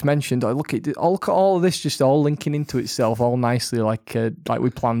you've just mentioned, I look at all of this just all linking into itself all nicely, like we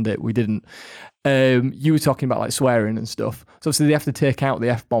planned it. We didn't. You were talking about like swearing and stuff. So obviously they have to take out the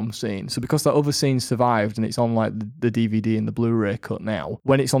F-bomb scene. So because that other scene survived and it's on like the DVD and the Blu-ray cut now,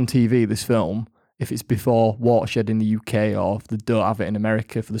 when it's on TV, this film, if it's before Watershed in the UK or if they don't have it in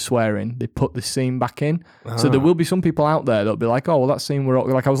America for the swearing, they put the scene back in. So there will be some people out there that'll be like, oh, well, that scene,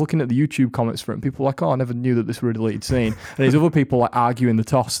 like I was looking at the YouTube comments for it, and people were like, oh, I never knew that this were a deleted scene. And there's other people like arguing the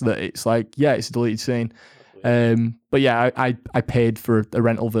toss that it's like, yeah, it's a deleted scene. But yeah, I paid for a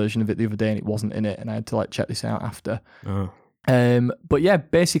rental version of it the other day and it wasn't in it, and I had to like check this out after. But yeah,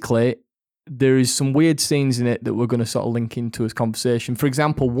 basically, there is some weird scenes in it that we're going to sort of link into as conversation. For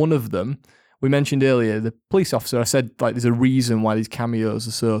example, one of them, we mentioned earlier, the police officer, I said, like, there's a reason why these cameos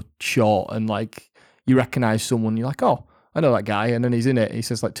are so short, and, like, you recognise someone, you're like, oh, I know that guy, and then he's in it, he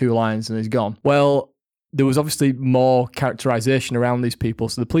says, like, 2 lines, and he's gone. Well, there was obviously more characterisation around these people,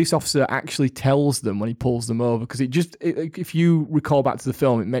 so the police officer actually tells them when he pulls them over, because if you recall back to the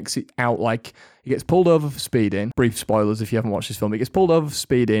film, it makes it out like he gets pulled over for speeding. Brief spoilers if you haven't watched this film. He gets pulled over for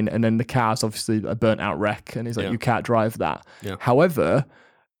speeding, and then the car's obviously a burnt-out wreck, and he's like, you can't drive that. Yeah. However,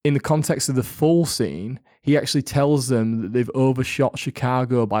 in the context of the full scene, he actually tells them that they've overshot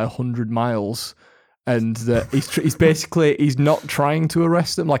Chicago by 100 miles, and that he's not trying to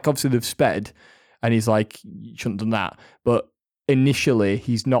arrest them. Like, obviously they've sped, and he's like, you shouldn't have done that. But initially,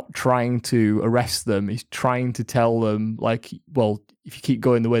 he's not trying to arrest them. He's trying to tell them, like, well, if you keep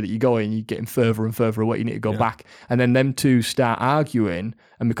going the way that you're going, you're getting further and further away. You need to go back. And then them two start arguing,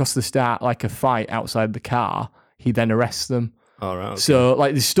 and because they start like a fight outside the car, he then arrests them. All right, okay. So,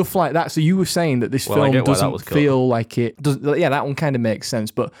 like, there's stuff like that. So you were saying that this film doesn't feel like it does. Yeah, that one kind of makes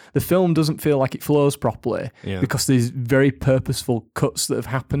sense, but the film doesn't feel like it flows properly because there's very purposeful cuts that have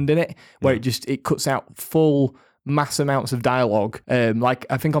happened in it where it cuts out full mass amounts of dialogue. Like,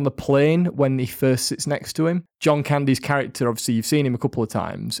 I think on the plane when he first sits next to him, John Candy's character, obviously you've seen him a couple of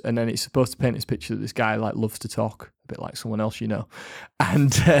times, and then it's supposed to paint this picture that this guy like loves to talk, a bit like someone else,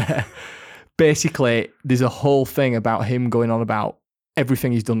 and. Basically, there's a whole thing about him going on about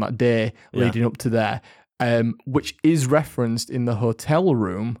everything he's done that day leading up to there. which is referenced in the hotel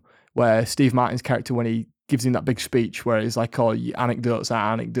room where Steve Martin's character, when he gives him that big speech where he's like, oh, anecdotes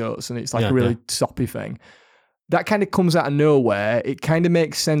are anecdotes, and it's like a really soppy thing. That kind of comes out of nowhere. It kind of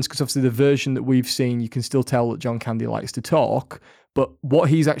makes sense because obviously the version that we've seen, you can still tell that John Candy likes to talk, but what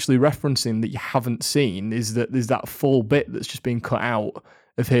he's actually referencing that you haven't seen is that there's that full bit that's just been cut out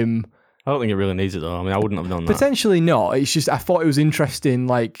of him. I don't think it really needs it though. I mean, I wouldn't have done that. Potentially not. It's just, I thought it was interesting,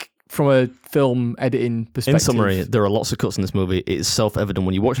 like, from a film editing perspective. In summary, there are lots of cuts in this movie. It is self-evident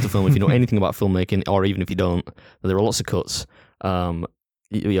when you watch the film, if you know anything about filmmaking, or even if you don't, there are lots of cuts.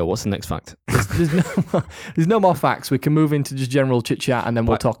 What's the next fact? There's no more facts. We can move into just general chit-chat, and then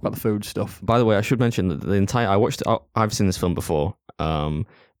we'll talk about the food stuff. By the way, I should mention that I've seen this film before,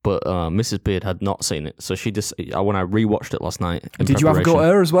 but Mrs. Beard had not seen it, so she just, when I rewatched it last night. Did you have a go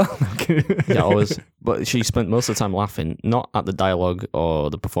at her as well? Yeah, I was, but she spent most of the time laughing, not at the dialogue or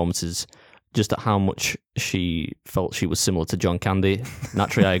the performances, just at how much she felt she was similar to John Candy.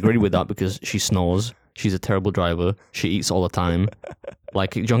 Naturally, I agreed with that because she snores. She's a terrible driver. She eats all the time,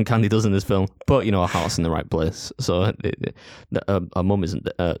 like John Candy does in this film. But, her heart's in the right place. So a mum isn't,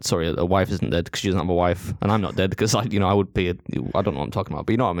 a wife isn't dead because she doesn't have a wife. And I'm not dead because, I would be, I don't know what I'm talking about.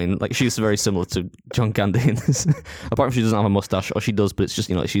 But you know what I mean? Like, she's very similar to John Candy in this. Apart from she doesn't have a mustache, or she does, but it's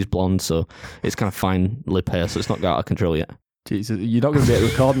just, she's blonde. So it's kind of fine lip hair. So it's not got out of control yet. Jesus, you're not going to be able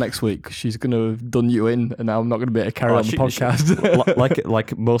to record next week. She's going to have done you in, and now I'm not going to be able to carry on the podcast.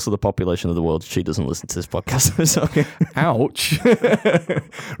 like most of the population of the world, she doesn't listen to this podcast. So. Ouch.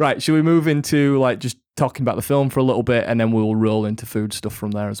 Right, should we move into just talking about the film for a little bit, and then we'll roll into food stuff from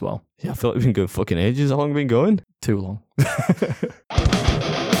there as well? Yeah, I feel like we've been going fucking ages. How long have we been going? Too long.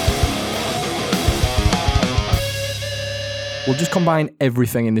 We'll just combine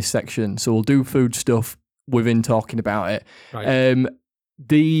everything in this section. So we'll do food stuff within talking about it. Right.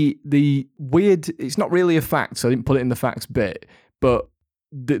 The weird, it's not really a fact, so I didn't put it in the facts bit, but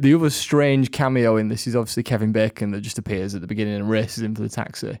the other strange cameo in this is obviously Kevin Bacon that just appears at the beginning and races him for the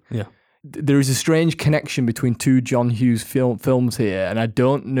taxi. Yeah. There is a strange connection between two John Hughes films here, and I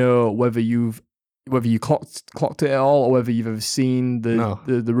don't know whether you clocked it at all, or whether you've ever seen the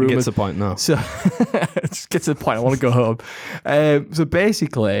rumors. Get to the point now. So just get to the point. I want to go home. So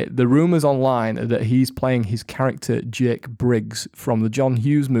basically, the rumors online are that he's playing his character Jake Briggs from the John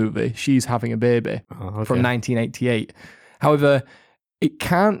Hughes movie She's Having a Baby from 1988. However, it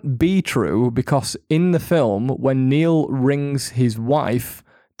can't be true because in the film, when Neil rings his wife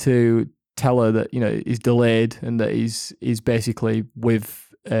to tell her that he's delayed and that he's basically with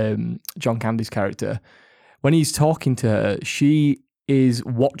John Candy's character, when he's talking to her, she is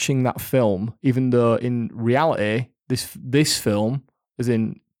watching that film, even though in reality this film, as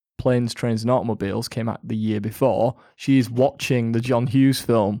in Planes, Trains and Automobiles, came out the year before. She is watching the John Hughes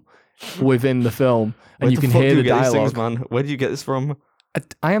film within the film, and you can hear the dialogue. Things, man? Where do you get this from?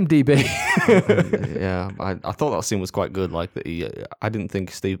 IMDb. Yeah, I thought that scene was quite good. Like, I didn't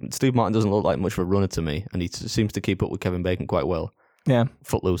think Steve Martin doesn't look like much of a runner to me, and he seems to keep up with Kevin Bacon quite well. Yeah.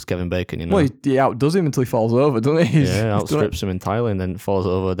 Footloose Kevin Bacon, Well, he outdoes him until he falls over, doesn't he? Yeah, outstrips him entirely and then falls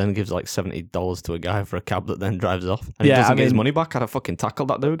over, then gives like $70 to a guy for a cab that then drives off. And he doesn't get his money back. I'd have fucking tackled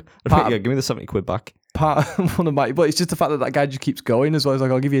that dude. Give me the 70 quid back. But it's just the fact that guy just keeps going as well. He's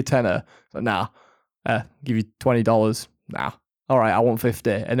like, I'll give you a tenner. Like, nah. Give you $20. Nah. All right, I want 50.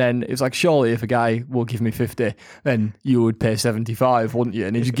 And then it's like, surely if a guy will give me 50, then you would pay 75, wouldn't you?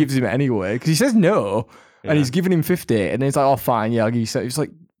 And he just gives him it anyway because he says no. And he's giving him 50, and then he's like, "Oh, fine, yeah, I'll give you." It's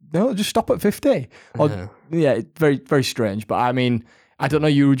like, no, just stop at 50. Very, very strange. But I mean, I don't know.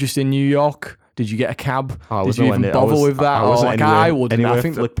 You were just in New York. Did you get a cab? Did you even bother with that? I wouldn't. I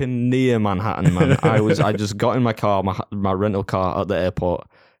think flipping near Manhattan, man. I just got in my car, my rental car at the airport,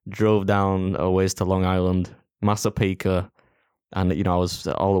 drove down a ways to Long Island, Massapequa, and I was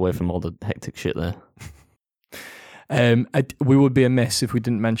all the way from all the hectic shit there. We would be amiss if we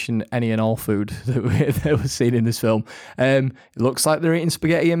didn't mention any and all food that was seen in this film. It looks like they're eating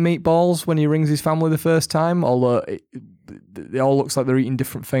spaghetti and meatballs when he rings his family the first time, although it all looks like they're eating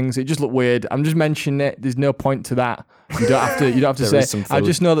different things. It just looked weird. I'm just mentioning it. There's no point to that. You don't have to say. I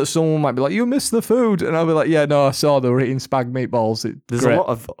just know that someone might be like, "You missed the food," and I'll be like, "Yeah, no, I saw they were eating spag meatballs." There's a lot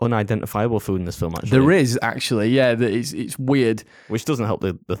of unidentifiable food in this film. Actually, there is actually. Yeah, it's weird, which doesn't help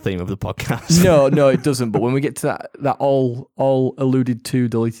the theme of the podcast. No, it doesn't. But when we get to that all alluded to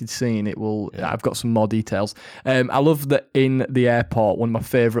deleted scene, it will. Yeah. I've got some more details. I love that in the airport. One of my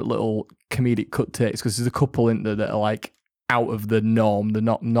favorite little comedic cut takes, because there's a couple in there that are like out of the norm. They're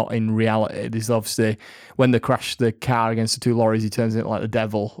not in reality. There's obviously when they crash the car against the two lorries, he turns into like the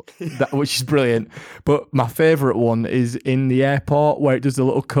devil, which is brilliant. But my favourite one is in the airport where it does a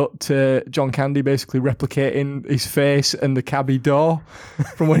little cut to John Candy basically replicating his face and the cabbie door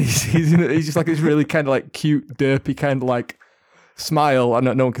from when he sees it. He's just like this really kind of like cute, derpy kind of like smile. I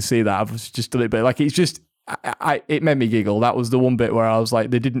know no one can see that. I've just done it, but like it's just, it made me giggle. That was the one bit where I was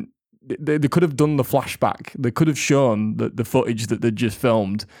like, they could have done the flashback. They could have shown the footage that they just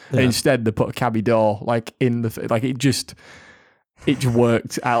filmed, and instead they put a cabbie door like in the like it just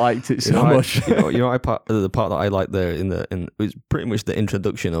worked. I liked it so much. The part that I liked there it was pretty much the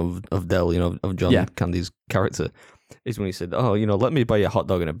introduction of Del, of John Candy's character, is when he said, "Oh, let me buy you a hot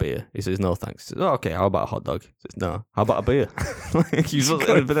dog and a beer." He says, "No, thanks." He says, "Oh, okay, how about a hot dog?" He says, "No, how about a beer?" And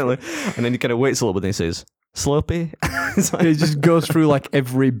then he kind of waits a little bit and he says, "Slurpee?" It just goes through like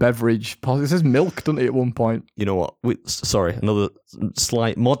every beverage possible. It says milk, doesn't it, at one point? You know what? Sorry, another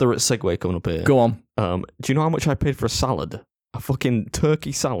slight moderate segue coming up here. Go on. Do you know how much I paid for a salad? A fucking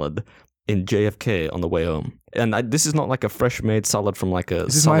turkey salad in JFK on the way home. And this is not like a fresh made salad from like a.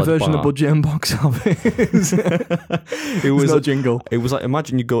 This is my version of Budget and Box Office. It was no jingle. It was like,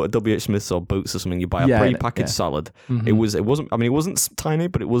 imagine you go to WH Smith's or Boots or something, you buy a pre-packaged salad. Mm-hmm. It wasn't tiny,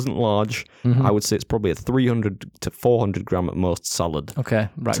 but it wasn't large. Mm-hmm. I would say it's probably a 300 to 400 gram at most salad. Okay,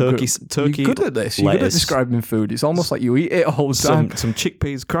 right. Turkey. You're good at this. You're good at describing food. It's almost like you eat it all the time. Some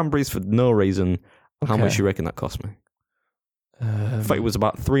chickpeas, cranberries for no reason. Okay. How much do you reckon that cost me? In fact, it was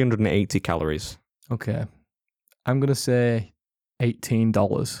about 380 calories. Okay. I'm going to say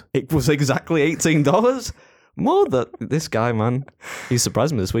 $18. It was exactly $18? More than this guy, man. He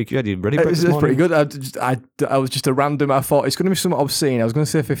surprised me this week. You had your ready breakfast It's pretty good. I was just a random. I thought it's going to be something obscene. I was going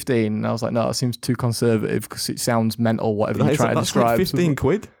to say 15. And I was like, no, that seems too conservative because it sounds mental, whatever you try to describe. Like 15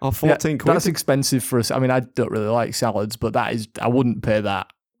 quid or 14 quid? That's expensive for us. I mean, I don't really like salads, but I wouldn't pay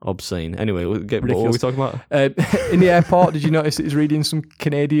that. Obscene. Anyway, what were we talking about? In the airport, did you notice it was reading some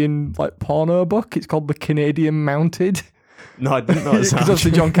Canadian like porno book? It's called The Canadian Mounted. No, I didn't notice that. Because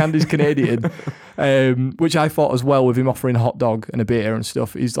obviously John Candy's Canadian, which I thought as well with him offering a hot dog and a beer and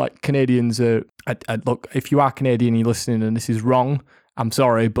stuff. He's like, Canadians are... look, if you are Canadian and you're listening and this is wrong, I'm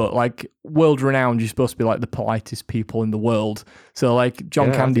sorry, but like world renowned, you're supposed to be like the politest people in the world. So like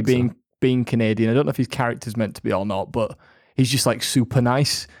John Candy being Canadian, I don't know if his character's meant to be or not, but... He's just like super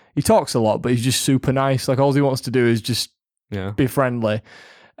nice. He talks a lot, but he's just super nice. Like all he wants to do is just be friendly,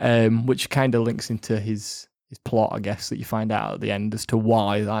 which kind of links into his plot, I guess, that you find out at the end as to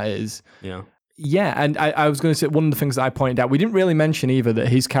why that is. Yeah. Yeah, and I was going to say, one of the things that I pointed out, we didn't really mention either that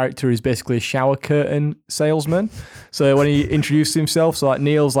his character is basically a shower curtain salesman. So when he introduced himself, so like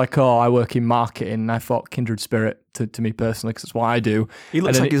Neil's like, oh, I work in marketing. And I thought kindred spirit to me personally, because that's what I do. He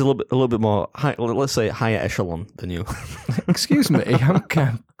looks like he's a little bit more, let's say, higher echelon than you. Excuse me,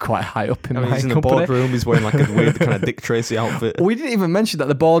 I'm quite high up in my he's in company. the boardroom, he's wearing like a weird kind of Dick Tracy outfit. We didn't even mention that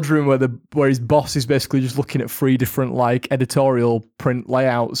the boardroom where his boss is basically just looking at 3 different like editorial print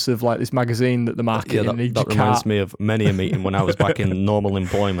layouts of like this magazine that the marketing. Yeah, that reminds me of many a meeting when I was back in normal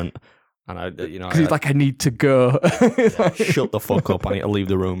employment, and because he's like, I need to go. Shut the fuck up! I need to leave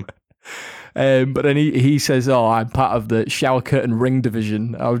the room. But then he says, "Oh, I'm part of the shower curtain ring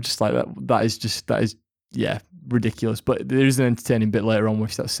division." I was just like, that is ridiculous. But there is an entertaining bit later on where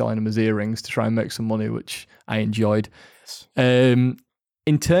he starts selling them as earrings to try and make some money, which I enjoyed. In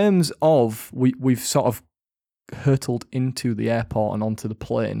terms of we've sort of hurtled into the airport and onto the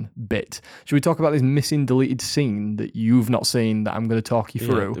plane bit. Should we talk about this missing deleted scene that you've not seen that I'm going to talk you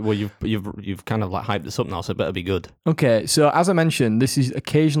through? Well, you've kind of like hyped this up now, so it better be good. Okay, so as I mentioned, this is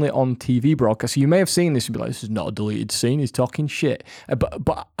occasionally on TV broadcast. So you may have seen this and be like, this is not a deleted scene, he's talking shit.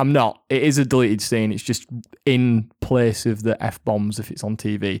 But I'm not. It is a deleted scene. It's just in place of the F-bombs if it's on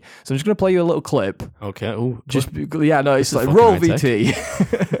TV. So I'm just going to play you a little clip. Okay. Ooh, it's like roll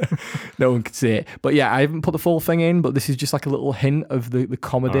VT. No one can see it. But yeah, I haven't put the full thing in, but this is just like a little hint of the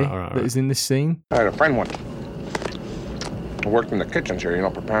comedy that is in this scene. I had a friend once who worked in the kitchens here,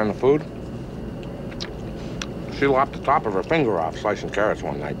 preparing the food. She lopped the top of her finger off slicing carrots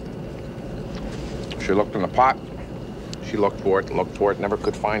one night. She looked in the pot. She looked for it, never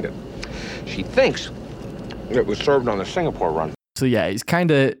could find it. She thinks it was served on the Singapore run. So yeah,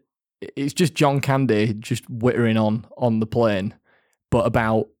 it's just John Candy just wittering on the plane, but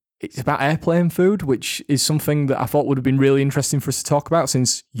it's about airplane food, which is something that I thought would have been really interesting for us to talk about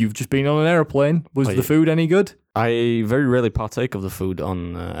since you've just been on an airplane. Was the food any good? I very rarely partake of the food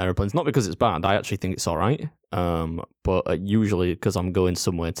on airplanes, not because it's bad. I actually think it's all right. But usually because I'm going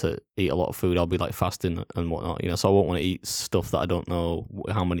somewhere to eat a lot of food, I'll be like fasting and whatnot, so I won't want to eat stuff that I don't know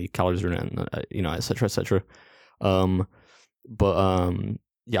how many calories are in it, and, et cetera, et cetera. But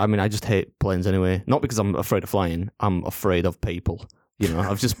yeah, I mean, I just hate planes anyway. Not because I'm afraid of flying. I'm afraid of people. You know,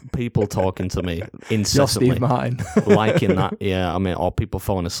 I've just people talking to me You're incessantly, Steve Martin. liking that. Yeah, I mean, or people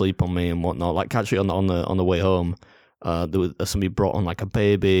falling asleep on me and whatnot. Like actually on the way home, there was somebody brought on like a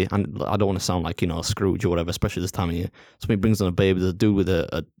baby, and I don't want to sound like Scrooge or whatever, especially this time of year. Somebody brings on a baby. There's a dude with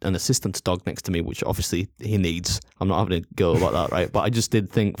an assistant's dog next to me, which obviously he needs. I'm not having a go about that, right? But I just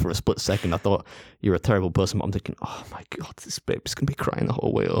did think for a split second, I thought you're a terrible person. But I'm thinking, oh my god, this baby's gonna be crying the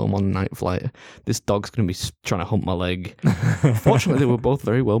whole way home on the night flight. This dog's gonna be trying to hump my leg. Fortunately, they were both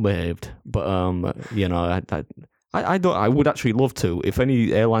very well behaved. But I don't. I would actually love to. If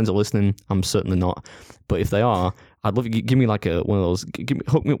any airlines are listening, I'm certainly not. But if they are, I'd love you give me like one of those.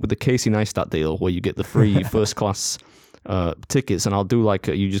 Hook me up with the Casey Neistat deal where you get the free first class tickets, and I'll do like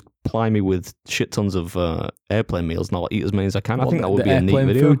you just ply me with shit tons of airplane meals, and I'll eat as many as I can. I think that would be a neat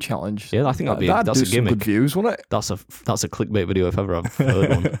video. Food challenge. Yeah, I think that'd that's do a gimmick. some good views, wouldn't it? That's a clickbait video if ever I've heard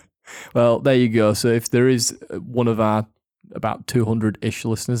one. Well, there you go. So if there is one of our about 200-ish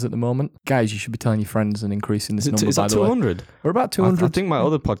listeners at the moment, guys, you should be telling your friends and increasing this number. Is that 200? We're about 200. I think my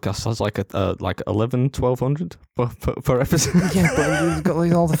other podcast has like 1,100 per episode. Yeah, but you've got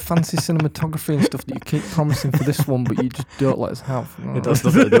all the fancy cinematography and stuff that you keep promising for this one, but you just don't let us have. It has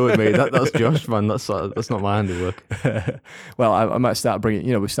nothing to do with me. That's Josh, man. That's not my handiwork. Well, I might start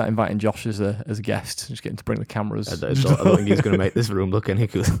bringing. We start inviting Josh as a guest, just getting to bring the cameras. I don't think he's going to make this room look any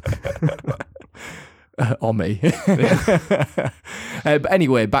good. Or me. But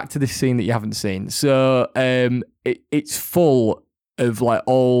anyway, back to this scene that you haven't seen. So it's full of like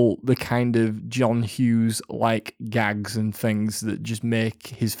all the kind of John Hughes like gags and things that just make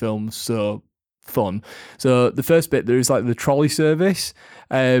his films so fun. So the first bit, there is like the trolley service,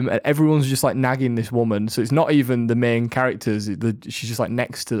 and everyone's just like nagging this woman. So it's not even the main characters. She's just like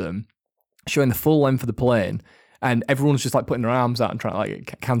next to them, showing the full length of the plane. And everyone's just like putting their arms out and trying to like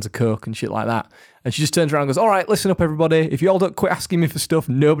get cans of Coke and shit like that. And she just turns around and goes, all right, listen up, everybody. If you all don't quit asking me for stuff,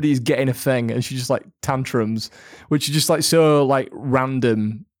 nobody's getting a thing. And she just like tantrums, which is just like so like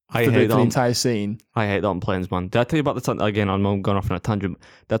random for the entire scene. I hate that on planes, man. Did I tell you about the time, again, I'm going off on a tangent.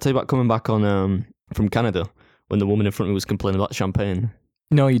 Did I tell you about coming back on from Canada when the woman in front of me was complaining about champagne?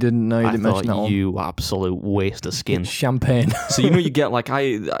 No, you didn't. No, you didn't mention that one. You absolute waste of skin. Champagne. So you get like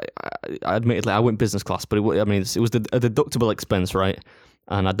I admittedly I went business class, but it was a deductible expense, right?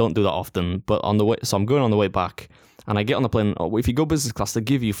 And I don't do that often. But on the way, so I'm going on the way back, and I get on the plane. If you go business class, they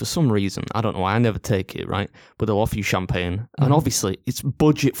give you for some reason, I don't know, I never take it, right? But they'll offer you champagne, and obviously it's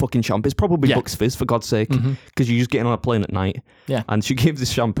budget fucking champagne. It's probably Bucks Fizz for God's sake, because you're just getting on a plane at night. Yeah. And she gave this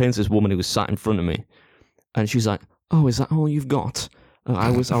champagne to this woman who was sat in front of me, and she's like, "Oh, is that all you've got?"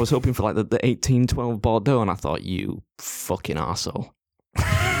 I was hoping for like the 1812 Bordeaux, and I thought, you fucking arsehole.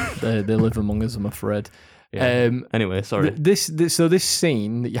 They live among us, I'm afraid. Yeah. Anyway, sorry. This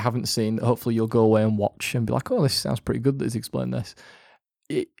scene that you haven't seen, that hopefully you'll go away and watch and be like, oh, this sounds pretty good that he's explained this.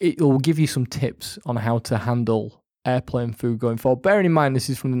 It will give you some tips on how to handle airplane food going forward. Bearing in mind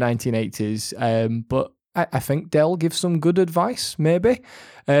this is from the 1980s, but I think Del gives some good advice, maybe.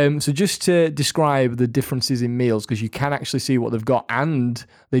 So just to describe the differences in meals, because you can actually see what they've got and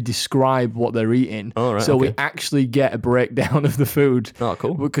they describe what they're eating. Oh, right, so we actually get a breakdown of the food. Oh,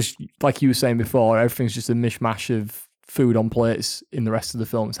 cool. Because like you were saying before, everything's just a mishmash of food on plates in the rest of the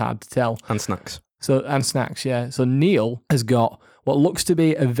film. It's hard to tell. And snacks. And snacks, yeah. So Neil has got what looks to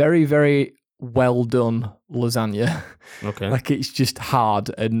be a very, very well done lasagna. Okay. Like it's just hard,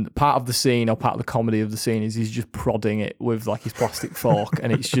 and part of the scene or part of the comedy of the scene is he's just prodding it with like his plastic fork,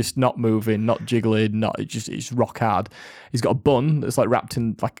 and it's just not moving, not jiggling, it's rock hard. He's got a bun that's like wrapped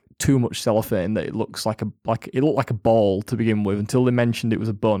in like too much cellophane that it looks like it looked like a ball to begin with. Until they mentioned it was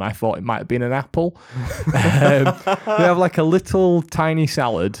a bun, I thought it might have been an apple. They have like a little tiny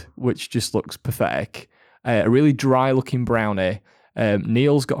salad which just looks pathetic. A really dry looking brownie.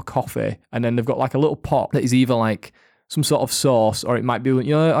 Neil's got a coffee, and then they've got like a little pot that is either like some sort of sauce, or it might be,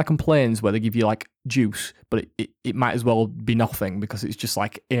 like on planes where they give you like juice, but it might as well be nothing because it's just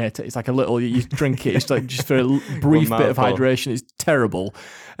like it's like a little, you drink it, it's like just for a brief bit of hydration. It's terrible.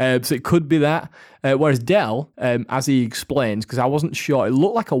 So it could be that. Whereas Del, as he explains, because I wasn't sure, it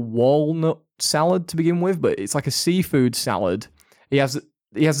looked like a walnut salad to begin with, but it's like a seafood salad. He has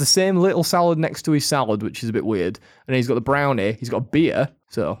the same little salad next to his salad, which is a bit weird. And he's got the brownie. He's got a beer.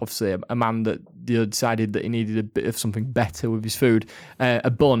 So obviously a man that decided that he needed a bit of something better with his food. A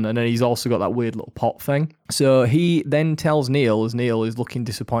bun. And then he's also got that weird little pot thing. So he then tells Neil, as Neil is looking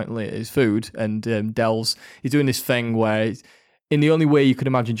disappointedly at his food. And he's doing this thing where, in the only way you could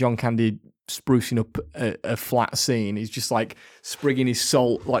imagine John Candy sprucing up a flat scene, he's just like sprigging his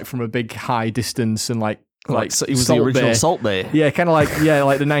salt like from a big high distance and like like So he was Salt the original Bae. Salt Bae. Yeah, kind of like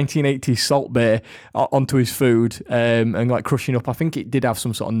the 1980s Salt Bae onto his food and like crushing up. I think it did have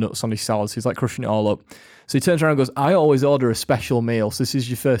some sort of nuts on his salad, so he's like crushing it all up. So he turns around and goes, I always order a special meal. So this is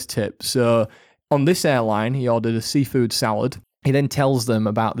your first tip. So on this airline, he ordered a seafood salad. He then tells them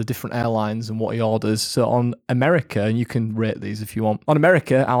about the different airlines and what he orders. So on America, and you can rate these if you want. On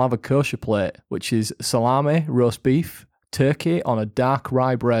America, I'll have a kosher plate, which is salami, roast beef, turkey on a dark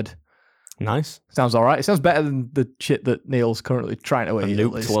rye bread. Nice. Sounds all right. It sounds better than the shit that Neil's currently trying to eat. A at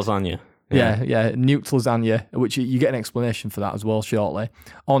nuked least. lasagna. Yeah, nuked lasagna, which you get an explanation for that as well shortly.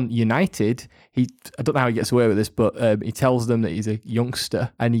 On United, I don't know how he gets away with this, but he tells them that he's a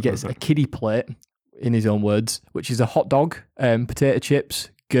youngster and he gets a kiddie plate, in his own words, which is a hot dog, potato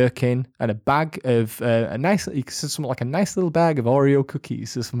chips, gherkin, and a bag of he says something like a nice little bag of Oreo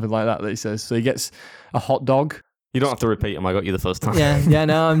cookies or something like that he says. So he gets a hot dog. You don't have to repeat them. I got you the first time.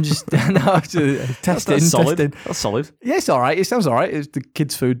 No, I'm just testing. That's solid. Testing. That's solid. Yeah, it's all right. It sounds all right. The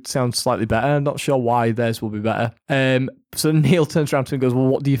kids' food sounds slightly better. I'm not sure why theirs will be better. So Neil turns around to him and goes, well,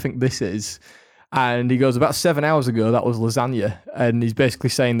 what do you think this is? And he goes, about 7 hours ago, that was lasagna. And he's basically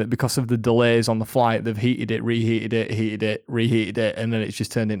saying that because of the delays on the flight, they've heated it, reheated it, reheated it, and then it's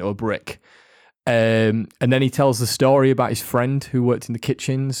just turned into a brick. And then he tells the story about his friend who worked in the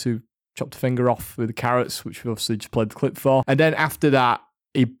kitchens, who chopped a finger off with the carrots, which we obviously just played the clip for. And then after that,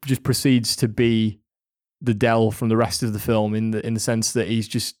 he just proceeds to be the Del from the rest of the film in the sense that he's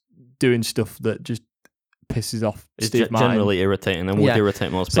just doing stuff that just pisses off Steve Martin. Generally irritating and would irritate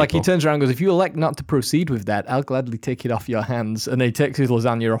most It's people. like he turns around and goes, if you elect not to proceed with that, I'll gladly take it off your hands. And then he takes his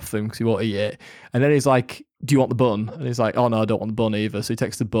lasagna off him because he won't eat it. And then he's like, do you want the bun? And he's like, oh no, I don't want the bun either. So he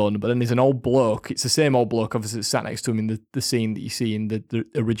takes the bun. But then there's an old bloke. It's the same old bloke, obviously, that's sat next to him in the scene that you see in the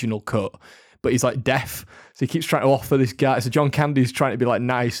original cut. But he's like deaf. So he keeps trying to offer this guy. So John Candy's trying to be like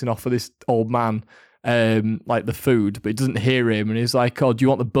nice and offer this old man like the food, but he doesn't hear him, and he's like, oh, do you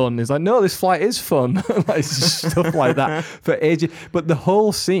want the bun? And he's like, no, this flight is fun. Like stuff like that for ages. But the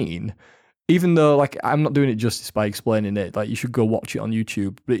whole scene, even though like I'm not doing it justice by explaining it, like you should go watch it on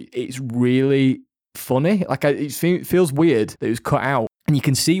YouTube, but it's really funny. Like it feels weird that it was cut out, and you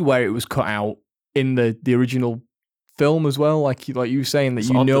can see where it was cut out in the original film as well. Like you were saying that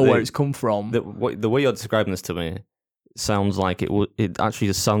you know where it's come from. The way you're describing this to me sounds like it actually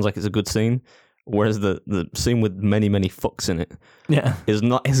just sounds like it's a good scene. Whereas the scene with many fucks in it is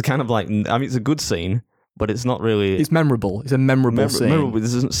not. It's kind of like, I mean, it's a good scene, but it's not really. It's memorable. It's a memorable scene. Memorable. It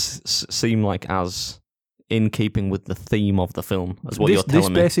doesn't seem like as in keeping with the theme of the film as what you're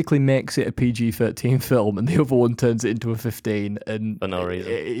telling me. This basically makes it a PG-13 film, and the other one turns it into a 15, and for no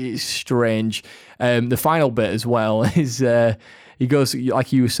reason. It's strange. The final bit as well is. He goes,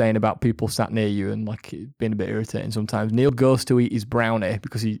 like you were saying about people sat near you and like being a bit irritating sometimes. Neil goes to eat his brownie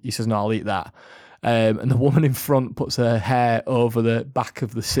because he says, no, I'll eat that. And the woman in front puts her hair over the back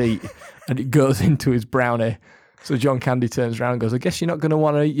of the seat and it goes into his brownie. So John Candy turns around and goes, I guess you're not going to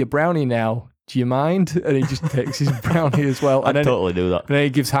want to eat your brownie now. Do you mind? And he just takes his brownie as well. I'd totally do that. And then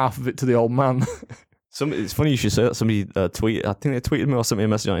he gives half of it to the old man. It's funny you should say that. Somebody tweeted, I think they tweeted me or sent me a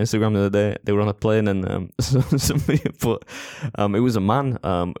message on Instagram the other day. They were on a plane and somebody put, it was a man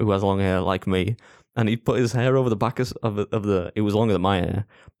who has long hair like me, and he put his hair over the back of the, it was longer than my hair,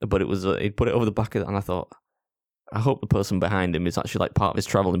 but it was, he'd put it over the back of it, and I thought, I hope the person behind him is actually like part of his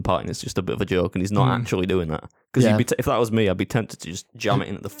travelling party and it's just a bit of a joke and he's not actually doing that. Because if that was me, I'd be tempted to just jam it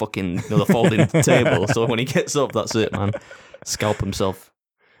into the fucking, the folding table. So when he gets up, that's it, man. Scalp himself.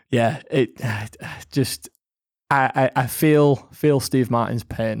 Yeah, it just I feel Steve Martin's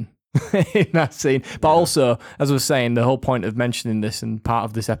pain in that scene. But also, as I was saying, the whole point of mentioning this and part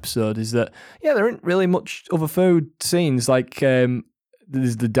of this episode is that there ain't really much other food scenes. Like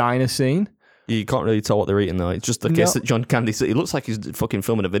there's the diner scene. You can't really tell what they're eating though. It's just the case that John Candy said he looks like he's fucking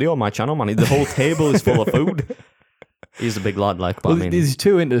filming a video on my channel, man. The whole table is full of food. He's a big lad, like. But well, I mean, there's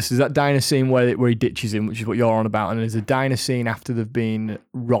two in this. There's that diner scene where he ditches him, which is what you're on about, and there's a diner scene after they've been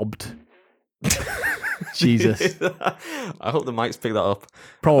robbed. Jesus. I hope the mics pick that up.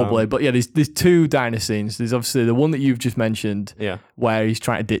 Probably, but yeah, there's two diner scenes. There's obviously the one that you've just mentioned, where he's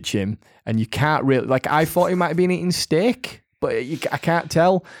trying to ditch him, and you can't really like. I thought he might have been eating steak, but I can't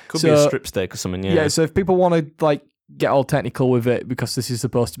tell. Could be a strip steak or something. Yeah. So if people want to like get all technical with it because this is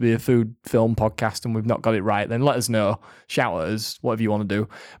supposed to be a food film podcast and we've not got it right, then let us know. Shout at us, whatever you want to do.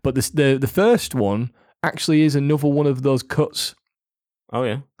 But the first one actually is another one of those cuts. Oh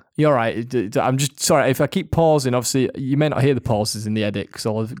yeah. You're right. I'm just sorry if I keep pausing. Obviously, you may not hear the pauses in the edit because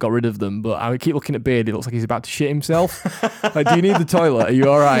I've got rid of them. But I keep looking at Beard. He looks like he's about to shit himself. Like, do you need the toilet? Are you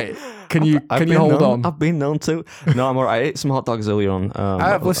all right? Can you been hold known, on? I've been known to. No, I'm alright. I ate some hot dogs earlier on.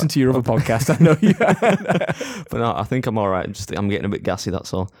 I've listened to your other podcast. I know you. But no, I think I'm alright. I'm getting a bit gassy.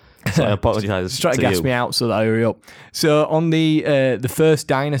 That's all. So I apologise. Just try to gas you. me out so that I hurry up. So on the first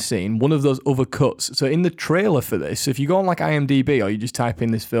diner scene, one of those other cuts. So in the trailer for this, so if you go on like IMDb or you just type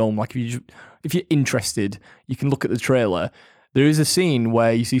in this film, like if you're interested, you can look at the trailer. There is a scene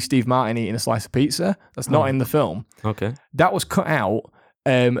where you see Steve Martin eating a slice of pizza. That's not in the film. Okay. That was cut out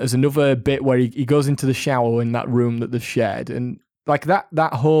as another bit where he goes into the shower in that room that they've shared. And like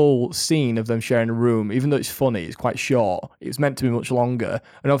that whole scene of them sharing a room, even though it's funny, it's quite short. It was meant to be much longer.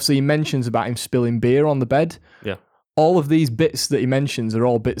 And obviously he mentions about him spilling beer on the bed. Yeah. All of these bits that he mentions are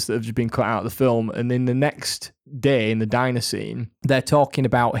all bits that have just been cut out of the film. And then the next day in the diner scene, they're talking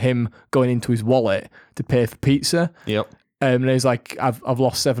about him going into his wallet to pay for pizza. Yep. And he's like, I've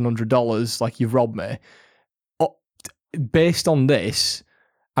lost $700, like you've robbed me. Based on this,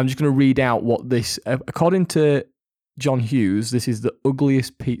 I'm just going to read out what this, according to John Hughes, this is the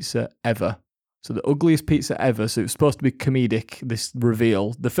ugliest pizza ever. So the ugliest pizza ever. So it was supposed to be comedic, this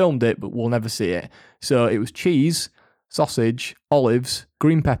reveal. They filmed it, but we'll never see it. So it was cheese, sausage, olives,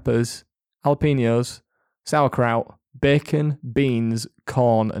 green peppers, jalapenos, sauerkraut, bacon, beans,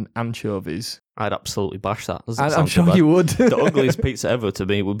 corn, and anchovies. I'd absolutely bash that. I'm sure you would. The ugliest pizza ever to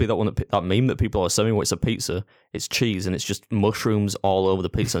me would be that one that meme that people are selling where it's a pizza, it's cheese, and it's just mushrooms all over the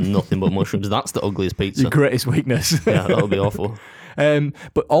pizza, nothing but mushrooms. That's the ugliest pizza. Your greatest weakness. Yeah, that would be awful.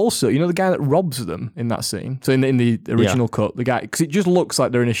 But also, you know the guy that robs them in that scene? So in the original cut, the guy, because it just looks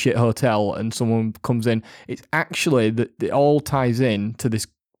like they're in a shit hotel and someone comes in. It's actually that it all ties in to this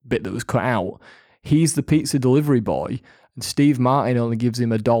bit that was cut out. He's the pizza delivery boy, and Steve Martin only gives him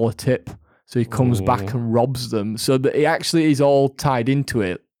 $1 tip. So he comes back and robs them. So that it actually is all tied into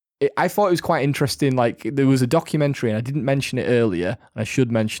it. I thought it was quite interesting. Like, there was a documentary, and I didn't mention it earlier, and I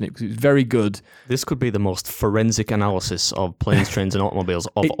should mention it because it was very good. This could be the most forensic analysis of planes, trains, and automobiles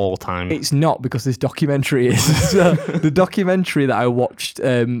of all time. It's not, because this documentary is. So the documentary that I watched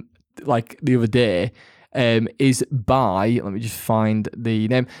like the other day is by, let me just find the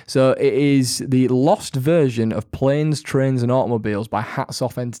name. So it is the lost version of Planes, Trains and Automobiles by Hats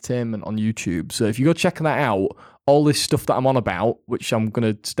Off Entertainment on YouTube. So if you go check that out, all this stuff that I'm on about, which I'm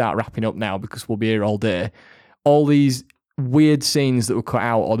going to start wrapping up now because we'll be here all day, all these weird scenes that were cut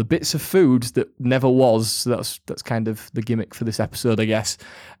out, or the bits of food that never was. So that's kind of the gimmick for this episode, I guess.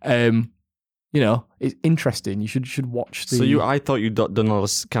 You know, it's interesting. You should watch the... So I thought you'd done all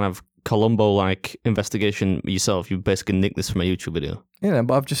this kind of Columbo-like investigation yourself. You basically nicked this from a YouTube video. Yeah,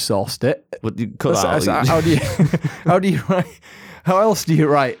 but I've just sourced it. But you cut that out. How do you write? How else do you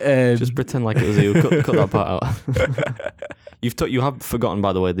write? Just pretend like it was you. Cut that part out. You have forgotten,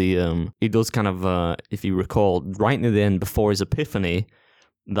 by the way. He does kind of, if you recall, right near the end, before his epiphany,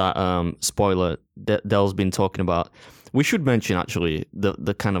 that spoiler Del's been talking about. We should mention actually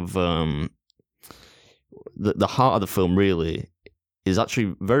the kind of the heart of the film really is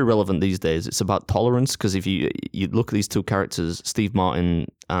actually very relevant these days. It's about tolerance, because if you look at these two characters, Steve Martin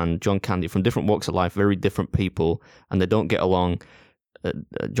and John Candy, from different walks of life, very different people, and they don't get along.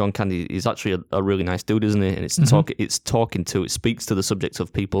 John Candy is actually a really nice dude, isn't he? And it speaks to the subject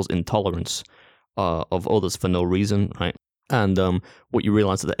of people's intolerance of others for no reason, right? And what you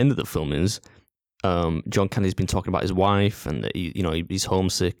realise at the end of the film is John Candy's been talking about his wife, and that he's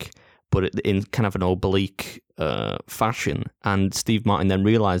homesick, but in kind of an oblique fashion. And Steve Martin then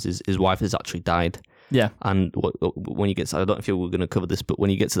realizes his wife has actually died. Yeah. And when you get to, I don't know if you were going to cover this, but when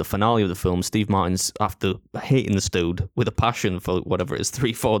you get to the finale of the film, Steve Martin's, after hating this dude with a passion for whatever it is,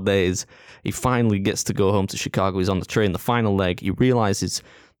 3-4 days, he finally gets to go home to Chicago. He's on the train, the final leg. He realizes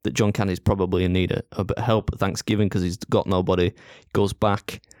that John Candy's probably in need of a bit of help at Thanksgiving because he's got nobody. He goes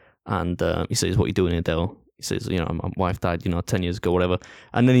back and he says, "What are you doing here, Dale?" He says, "My wife died, 10 years ago, whatever."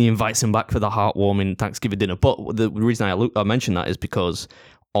 And then he invites him back for the heartwarming Thanksgiving dinner. But the reason I mention that is because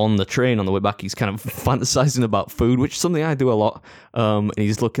on the train, on the way back, he's kind of fantasizing about food, which is something I do a lot. And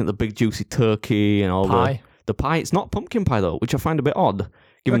he's looking at the big juicy turkey and all pie. The pie. It's not pumpkin pie, though, which I find a bit odd.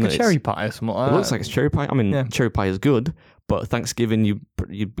 Given Like a cherry pie or something like that. It looks like it's cherry pie. I mean, Yeah. cherry pie is good, but Thanksgiving,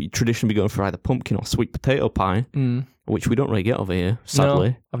 you'd traditionally be going for either pumpkin or sweet potato pie, which we don't really get over here,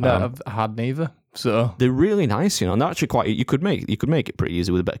 sadly. No, I've had neither. So they're really nice, and they're actually quite. You could make it pretty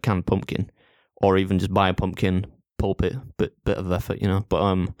easy with a bit of canned pumpkin, or even just buy a pumpkin, pulp it, bit of effort,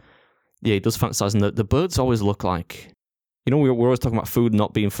 But yeah, it does fantasize, and the birds always look like, we're always talking about food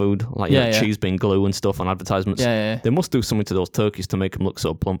not being food, like cheese being glue and stuff on advertisements. Yeah. They must do something to those turkeys to make them look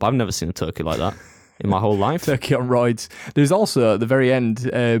so plump. I've never seen a turkey like that in my whole life. Turkey on roids. There's also at the very end,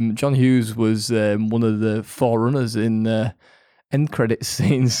 John Hughes was one of the forerunners in end credits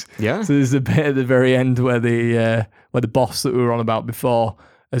scenes. Yeah. So there's a bit at the very end where the boss that we were on about before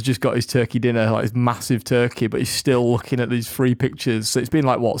has just got his turkey dinner, like his massive turkey, but he's still looking at these free pictures. So it's been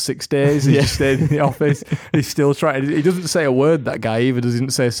like, 6 days? He's just stayed in the office. He's still trying. He doesn't say a word, that guy, either.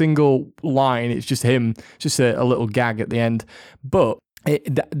 Doesn't say a single line. It's just him, just a little gag at the end. But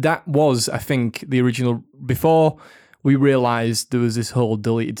that was, I think, the original. Before we realised there was this whole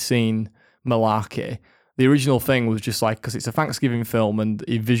deleted scene malarkey, the original thing was just like, because it's a Thanksgiving film and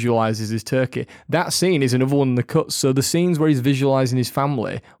he visualizes his turkey. That scene is another one in the cuts. So the scenes where he's visualizing his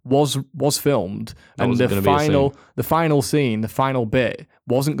family was filmed, and the final scene, the final bit,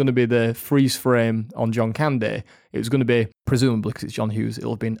 wasn't going to be the freeze frame on John Candy. It was going to be, presumably because it's John Hughes,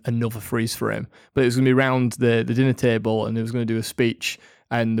 it'll have been another freeze frame. But it was going to be around the dinner table, and it was going to do a speech,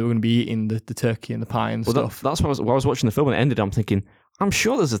 and they were going to be eating the turkey and the pie and stuff. That's why I was watching the film and it ended. I'm thinking, I'm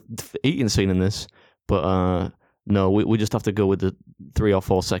sure there's a eating scene in this. But no, we just have to go with the 3 or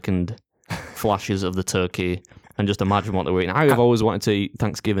 4 second flashes of the turkey and just imagine what they were eating. I have always wanted to eat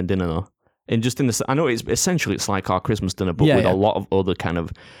Thanksgiving dinner though, and just in this, I know it's like our Christmas dinner, but with a lot of other kind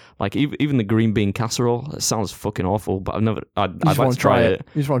of, like even the green bean casserole. It sounds fucking awful, but I'd like to try it.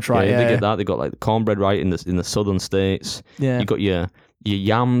 You just want to try it. They get that. They got like the cornbread right in the southern states. Yeah, you got your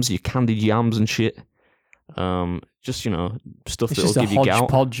yams, your candied yams and shit. Just stuff that'll give you gout. It's just a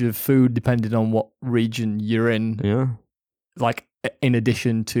hodgepodge of food depending on what region you're in. Yeah, like in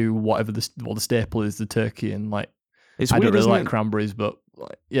addition to what the staple is, the turkey, and like it's I weird, don't really like it? cranberries, but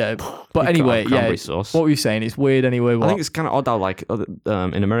like, yeah. But anyway, yeah. Sauce. What were you saying? It's weird anyway. I think it's kind of odd how like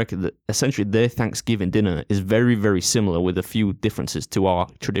in America that essentially their Thanksgiving dinner is very very similar with a few differences to our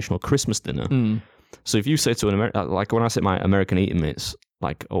traditional Christmas dinner. So if you say to an American, like when I say my American eating mates,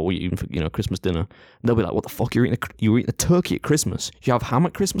 like, oh, we eating Christmas dinner, they'll be like, what the fuck, you're eating a turkey at Christmas? You have ham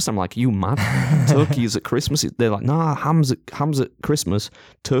at Christmas? I'm like, you mad? Turkey's at Christmas? They're like, nah, ham's at Christmas,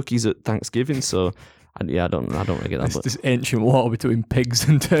 turkey's at Thanksgiving. So I don't really get that. It's this ancient war between pigs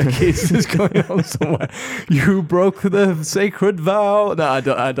and turkeys that's going on somewhere. You broke the sacred vow. No, I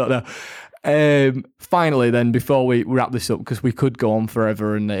don't know. Finally, then, before we wrap this up, because we could go on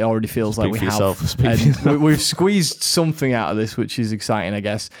forever and it already feels like we have, and we've squeezed something out of this, which is exciting, I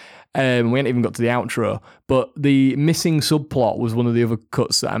guess. We ain't even got to the outro, but the missing subplot was one of the other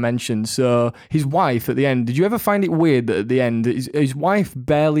cuts that I mentioned. So his wife at the end, did you ever find it weird that at the end his wife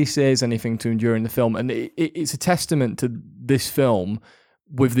barely says anything to him during the film? And it's a testament to this film,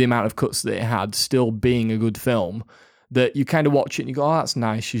 with the amount of cuts that it had, still being a good film, that you kind of watch it and you go, oh, that's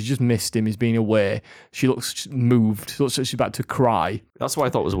nice. She's just missed him. He's been away. She looks moved. She looks like she's about to cry. That's what I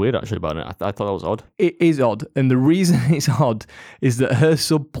thought was weird, actually, about it. I thought that was odd. It is odd. And the reason it's odd is that her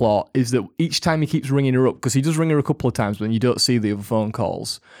subplot is that each time he keeps ringing her up, because he does ring her a couple of times, but then you don't see the other phone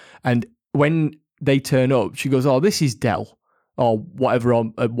calls. And when they turn up, she goes, oh, this is Del, or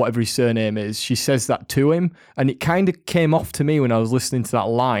whatever his surname is. She says that to him. And it kind of came off to me when I was listening to that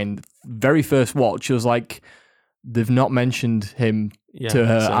line. Very first watch, I was like, they've not mentioned him to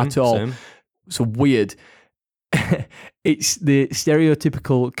her at all. Same. So weird. It's the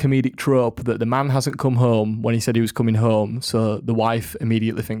stereotypical comedic trope that the man hasn't come home when he said he was coming home, so the wife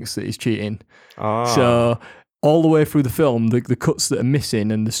immediately thinks that he's cheating. So all the way through the film, the cuts that are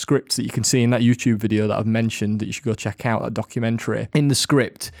missing and the scripts that you can see in that YouTube video that I've mentioned that you should go check out, that documentary, in the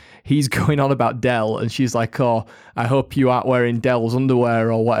script, he's going on about Del, and she's like, oh, I hope you aren't wearing Del's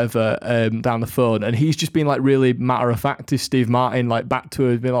underwear or whatever down the phone. And he's just being like really matter-of-fact, is Steve Martin, like back to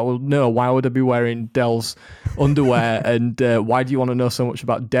her, being like, well, no, why would I be wearing Del's underwear? And why do you want to know so much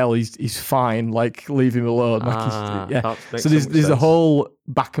about Del? He's fine, like, leave him alone. Like, so there's a whole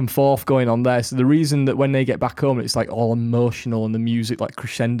back and forth going on there. So the reason that when they get back home, it's like all emotional and the music like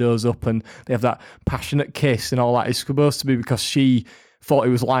crescendos up and they have that passionate kiss and all that, is supposed to be because she thought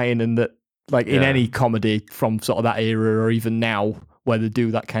he was lying, and that like in any comedy from sort of that era or even now where they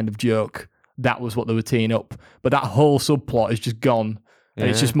do that kind of joke, that was what they were teeing up. But that whole subplot is just gone. And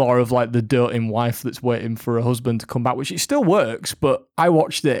it's just more of like the doting wife that's waiting for her husband to come back, which it still works. But I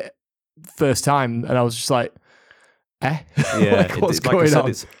watched it first time and I was just like, Yeah, like, what's like going I said, on?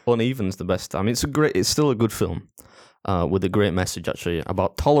 it's uneven's the best. I mean, it's still a good film with a great message actually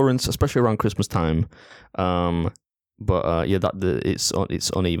about tolerance, especially around Christmas time. But it's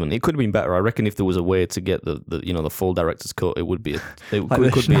uneven. It could have been better. I reckon if there was a way to get the full director's cut, it would be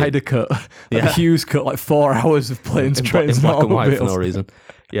the Schneider cut, the Hughes cut, like 4 hours of planes, trains, in black and white for automobiles. no reason.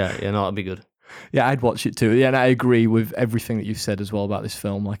 Yeah, no, that'd be good. Yeah, I'd watch it too. Yeah, and I agree with everything that you've said as well about this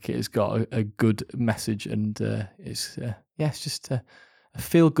film. Like, it has got a good message, and it's just a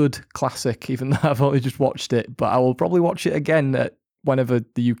feel-good classic, even though I've only just watched it. But I will probably watch it again whenever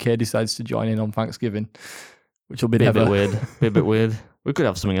the UK decides to join in on Thanksgiving. which will be Be a never. bit weird. Be a bit weird. We could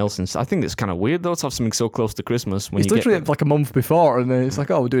have something else. I think it's kind of weird though to have something so close to Christmas when It's you literally get. like a month before, and then it's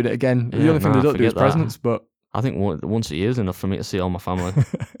like, oh, we're doing it again. The Yeah, only thing nah, they don't do is forget that. presents, but. I think once a year is enough for me to see all my family.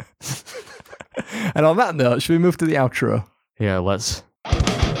 And on that note, should we move to the outro? Yeah, let's.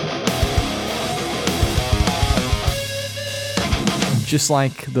 Just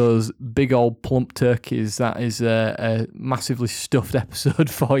like those big old plump turkeys, that is a massively stuffed episode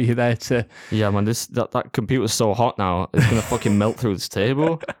for you there to Yeah, man, that computer's so hot now. It's gonna fucking melt through this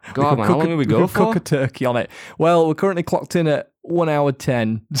table. God, man, how long have we go cook for? a turkey on it. Well, we're currently clocked in at 1 hour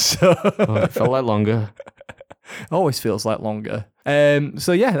 10, so Oh, it felt like longer. always feels like longer.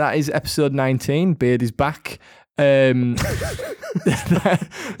 So yeah, that is episode 19. Beard is back. And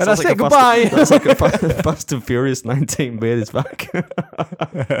that's it. Goodbye. That's like a Fast and Furious 19. Beard is back.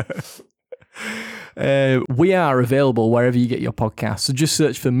 We are available wherever you get your podcasts. So just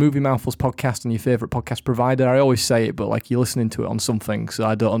search for Movie Mouthfuls Podcast on your favourite podcast provider. I always say it, but like you're listening to it on something, so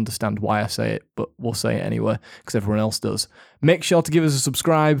I don't understand why I say it, but we'll say it anyway because everyone else does. Make sure to give us a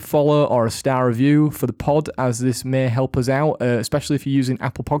subscribe, follow, or a star review for the pod, as this may help us out, especially if you're using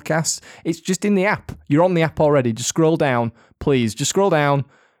Apple Podcasts. It's just in the app. You're on the app already. Just scroll down, please. Just scroll down.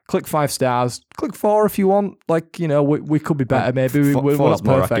 Click 5 stars. Click 4 if you want. Like, you know, we could be better. Maybe we're not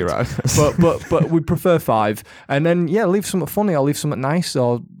more perfect, accurate. but we prefer 5. And then yeah, leave something funny or leave something nice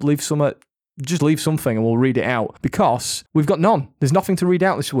or leave something. Just leave something and we'll read it out because we've got none. There's nothing to read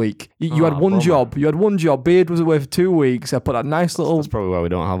out this week. You had one bummer. job. You had one job. Beard was away for 2 weeks. I put that nice little That's probably why we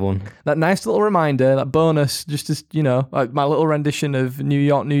don't have one. reminder, that bonus, just as, you know, like my little rendition of New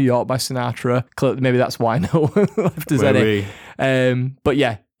York, New York by Sinatra. Maybe that's why no one left us any. But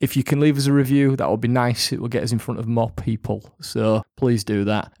yeah, if you can leave us a review, that would be nice. It will get us in front of more people. So please do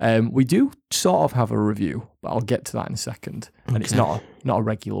that. We do sort of have a review, but I'll get to that in a second. And it's not a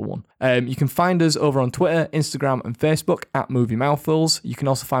regular one. You can find us over on Twitter, Instagram, and Facebook at Movie Mouthfuls. You can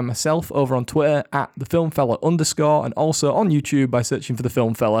also find myself over on Twitter at @thefilmfella_, and also on YouTube by searching for The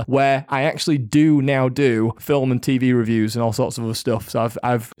Film Fella, where I actually do now do film and TV reviews and all sorts of other stuff. So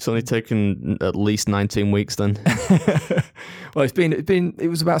I've It's only taken at least 19 weeks then. well, it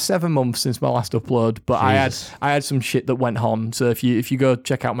was about 7 months since my last upload, but Jesus. I had some shit that went on. So if you go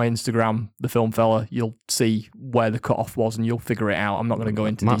check out my Instagram, The Film Fella, you'll see where the cutoff was and you'll figure it out. I'm not going to go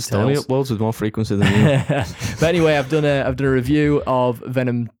into Matt Stoney details. uploads with more frequency than you. But anyway, I've done a review of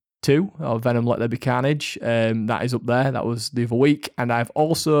Venom 2, or Venom Let There Be Carnage. That is up there. That was the other week. And I've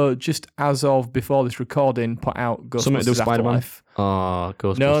also, just as of before this recording, put out Something to do Ghostbusters with Spider-Man? Afterlife. Oh,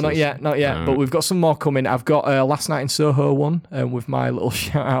 Ghostbusters. No, not yet. But we've got some more coming. I've got Last Night in Soho one, with my little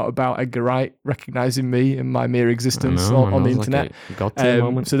shout out about Edgar Wright recognising me and my mere existence I know, on the it's like internet. a God-tier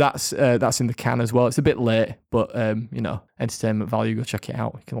moment. So that's in the can as well. It's a bit late, but you know, entertainment value. Go check it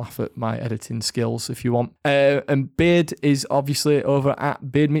out. You can laugh at my editing skills if you want. And Beard is obviously over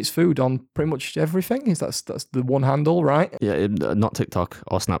at Beard Meets Food on pretty much everything. That's the one handle, right? Yeah, not TikTok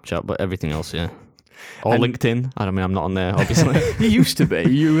or Snapchat, but everything else, yeah. Or And- LinkedIn. I mean, I'm not on there, obviously. He used to be.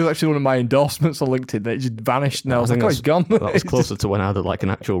 You were actually one of my endorsements on LinkedIn. That just vanished, and I was like, think oh, he's gone. That was closer to when I had like an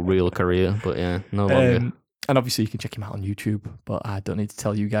actual real career, but yeah, no longer. And obviously you can check him out on YouTube, but I don't need to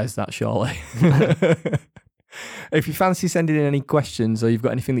tell you guys that shortly. If you fancy sending in any questions or you've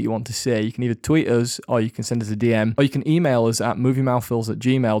got anything that you want to say, you can either tweet us or you can send us a DM or you can email us at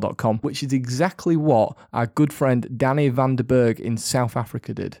moviemouthfuls@gmail.com, which is exactly what our good friend Danny van der Berg in South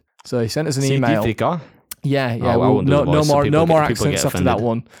Africa did. So he sent us an email. Yeah, Oh, I won't do the voice, so no more people accents get after that offended.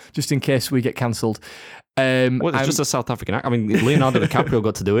 one, just in case we get cancelled. Well, it's just a South African accent. I mean, Leonardo DiCaprio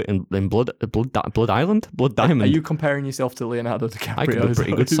got to do it in Blood Island? Blood Diamond. Are you comparing yourself to Leonardo DiCaprio? I can do a Is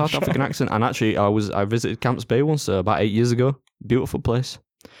pretty that good what you're South African accent. And actually, I visited Camps Bay once about 8 years ago. Beautiful place.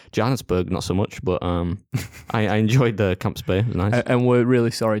 Johannesburg, not so much, but I enjoyed the Camps Bay. It was nice. And we're really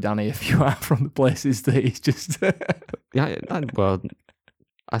sorry, Danny, if you are from the places that he's just... Yeah, well,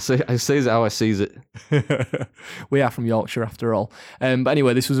 I say it how I sees it. We are from Yorkshire after all. But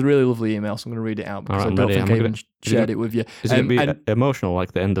anyway, this was a really lovely email, so I'm going to read it out because All right, I I'm don't ready. think I'm I even gonna- shared it with you. Is it going to be and- emotional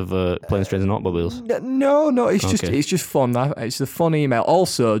like the end of Planes, Trains and Automobiles? No, it's Okay. just fun. It's a fun email.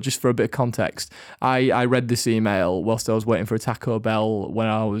 Also, just for a bit of context, I read this email whilst I was waiting for a Taco Bell when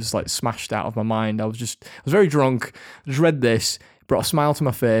I was like smashed out of my mind. I was very drunk. I just read this, brought a smile to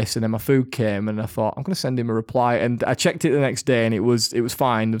my face, and then my food came, and I thought I'm going to send him a reply. And I checked it the next day, and it was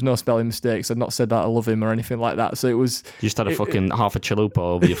fine. There's no spelling mistakes. I'd not said that I love him or anything like that. So it was. You just had a fucking half a chalupa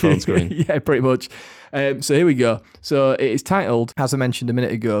over your phone screen. Yeah, pretty much. So here we go. So it is titled, as I mentioned a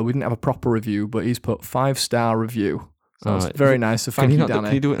minute ago, we didn't have a proper review, but he's put 5-star review. So that's Alright. very nice. So thank you, Danny.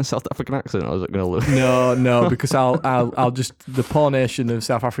 Can you do it in South African accent, or is it going to look? No, because I'll just the poor nation of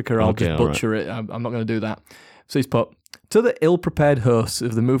South Africa. I'll Okay, just alright. butcher it. I'm not going to do that. So he's put, to the ill-prepared hosts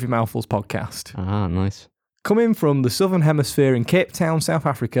of the Movie Mouthfuls podcast. Ah, nice. Coming from the Southern Hemisphere in Cape Town, South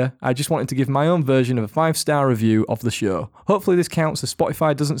Africa, I just wanted to give my own version of a 5-star review of the show. Hopefully this counts, as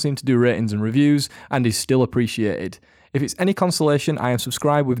Spotify doesn't seem to do ratings and reviews and is still appreciated. If it's any consolation, I am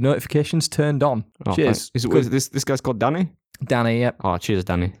subscribed with notifications turned on. Oh, Cheers. Is this guy's called Danny? Danny, yep. Oh, cheers,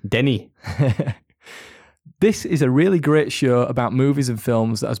 Danny. Denny. This is a really great show about movies and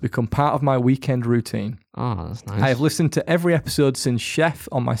films that has become part of my weekend routine. Oh, that's nice. I have listened to every episode since Chef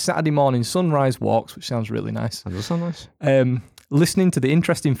on my Saturday morning sunrise walks, which sounds really nice. That does sound nice. Listening to the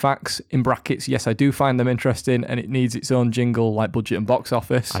interesting facts, in brackets, yes, I do find them interesting, and it needs its own jingle like budget and box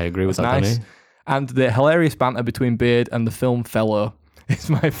office. I agree with That's that, nice. Danny. And the hilarious banter between Beard and the film Fellow. It's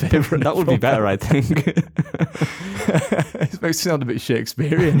my favourite. That would be better, I think. It makes it sound a bit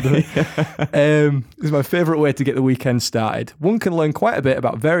Shakespearean, doesn't it? It's my favourite way to get the weekend started. One can learn quite a bit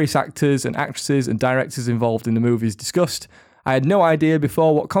about various actors and actresses and directors involved in the movies discussed. I had no idea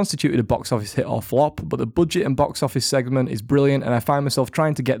before what constituted a box office hit or flop, but the budget and box office segment is brilliant, and I find myself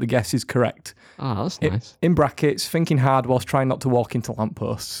trying to get the guesses correct. Oh, that's nice. In brackets, thinking hard whilst trying not to walk into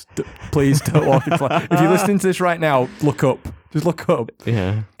lampposts. Please don't walk into lampposts. If you're listening to this right now, look up. Just look up.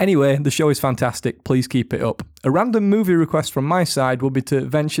 Yeah. Anyway, the show is fantastic. Please keep it up. A random movie request from my side will be to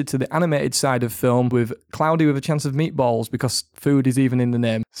venture to the animated side of film with Cloudy with a Chance of Meatballs, because food is even in the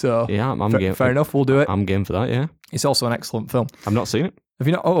name. So Yeah, I'm game. fair enough, we'll do it. I'm game for that, yeah. It's also an excellent film. I've not seen it. Have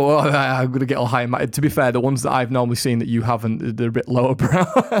you not? Oh, well, I'm going to get all high. To be fair, the ones that I've normally seen that you haven't, they're a bit lower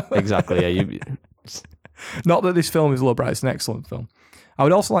brow. Exactly, yeah. Not that this film is lowbrow, it's an excellent film. I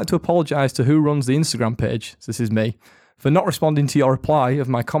would also like to apologise to who runs the Instagram page, so this is me, for not responding to your reply of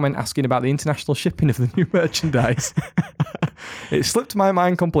my comment asking about the international shipping of the new merchandise. It slipped my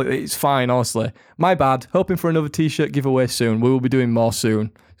mind completely. It's fine, honestly. My bad. Hoping for another t-shirt giveaway soon. We will be doing more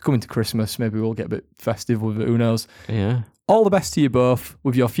soon. It's coming to Christmas. Maybe we'll get a bit festive with it. Who knows? Yeah. All the best to you both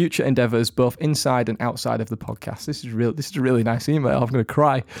with your future endeavours, both inside and outside of the podcast. This is a really nice email. I'm going to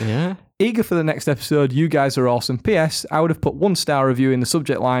cry. Yeah. Eager for the next episode. You guys are awesome. P.S. I would have put 1-star review in the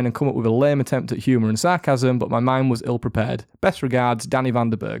subject line and come up with a lame attempt at humour and sarcasm, but my mind was ill-prepared. Best regards, Danny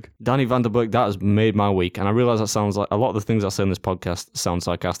Vanderberg. Danny Vanderberg, that has made my week. And I realise that sounds like a lot of the things I say in this podcast sound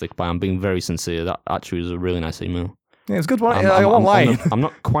sarcastic, but I'm being very sincere. That actually is a really nice email. Yeah, it's good one. I won't lie. I'm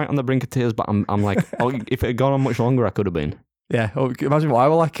not quite on the brink of tears, but I'm like, oh, if it had gone on much longer, I could have been. Yeah, imagine what I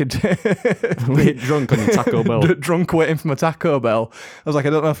was like. Drunk on the Taco Bell. Drunk waiting for my Taco Bell. I was like, I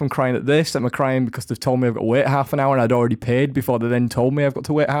don't know if I'm crying at this. Am I crying because they've told me I've got to wait half an hour and I'd already paid before they then told me I've got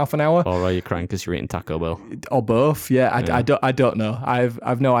to wait half an hour? Or are you crying because you're eating Taco Bell? Or both, yeah. I don't know.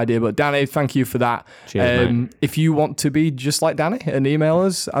 I've no idea. But Danny, thank you for that. Cheers, mate. If you want to be just like Danny and email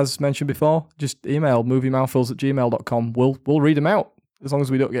us, as mentioned before, just email moviemouthfuls@gmail.com. We'll read them out. As long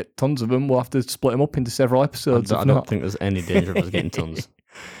as we don't get tons of them, we'll have to split them up into several episodes. I don't think there's any danger of us getting tons.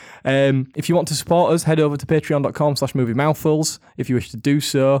 If you want to support us, head over to patreon.com/moviemouthfuls if you wish to do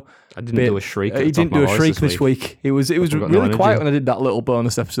so. I didn't do a shriek. He didn't do a shriek this week. It was really quiet when I did that little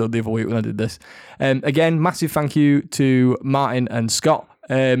bonus episode the other week when I did this. Again, massive thank you to Martin and Scott.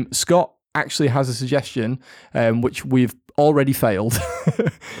 Scott actually has a suggestion, which we've already failed.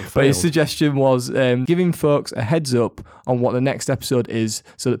 But his suggestion was giving folks a heads up on what the next episode is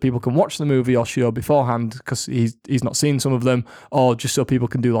so that people can watch the movie or show beforehand, because he's not seen some of them, or just so people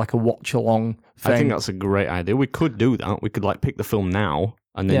can do like a watch along thing. I think that's a great idea. We could do that. We could like pick the film now,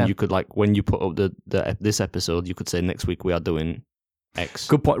 and then you could like, when you put up this episode, you could say next week we are doing X.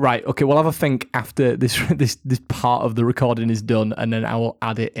 Good point. Right. Okay. We'll have a think after this part of the recording is done, and then I will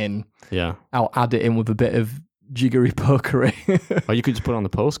add it in. Yeah. I'll add it in with a bit of jiggery pokery. Or you could just put it on the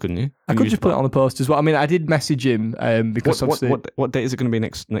post, couldn't you? I could just put it on the post as well. I mean, I did message him because obviously what date is it going to be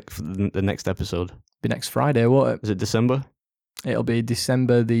next for the next episode? Be next Friday, won't it? Is it December? It'll be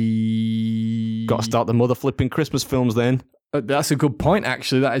December the. Got to start the mother flipping Christmas films then. That's a good point.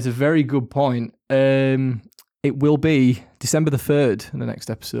 Actually, that is a very good point. It will be December the 3rd in the next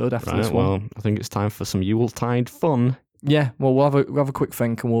episode after this one. Well, I think it's time for some Yuletide fun. Yeah, well, we'll have a quick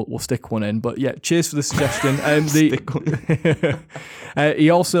think and we'll stick one in. But yeah, cheers for the suggestion. He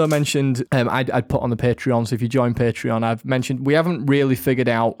also mentioned I'd put on the Patreon. So if you join Patreon, I've mentioned we haven't really figured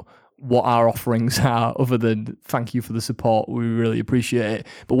out what our offerings are other than thank you for the support. We really appreciate it.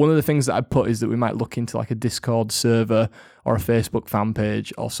 But one of the things that I put is that we might look into like a Discord server or a Facebook fan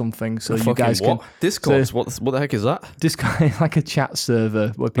page or something, so you guys can. Discord? So, what the heck is that? Discord, like a chat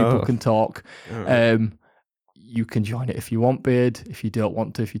server where people can talk. You can join it if you want, Beard. If you don't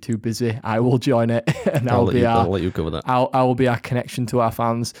want to, if you're too busy, I will join it, and I'll let you cover that. I will be our connection to our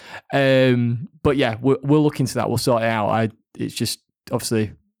fans. But yeah, we'll look into that. We'll sort it out. It's just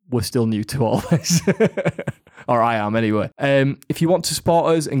obviously we're still new to all this. Or I am anyway. If you want to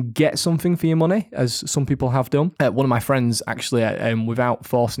support us and get something for your money, as some people have done, one of my friends actually, without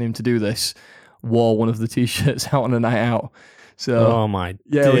forcing him to do this, wore one of the t-shirts out on a night out. So, Oh my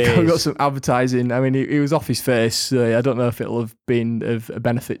yeah, we days. got some advertising. I mean, he was off his face, so I don't know if it'll have been of a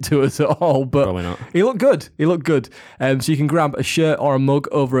benefit to us at all, but Probably not. he looked good. He looked good. So you can grab a shirt or a mug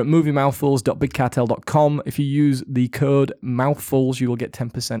over at moviemouthfuls.bigcartel.com. If you use the code mouthfuls, you will get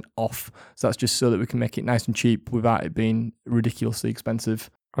 10% off. So that's just so that we can make it nice and cheap without it being ridiculously expensive.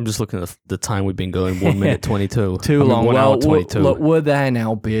 I'm just looking at the time we've been going, 1 minute 22. Too long. 1 Well, hour 22. look, we're there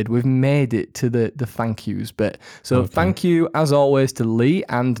now, Beard. We've made it to the thank yous bit. So thank you, as always, to Lee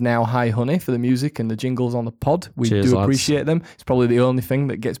and now Hi Honey for the music and the jingles on the pod. We Cheers, do lads. appreciate them. It's probably the only thing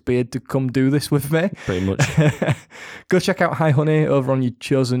that gets Beard to come do this with me. Pretty much. Go check out Hi Honey over on your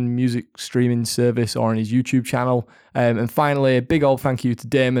chosen music streaming service or on his YouTube channel. And finally, a big old thank you to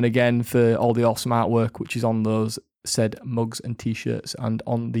Damon again for all the awesome artwork, which is on those said mugs and t-shirts and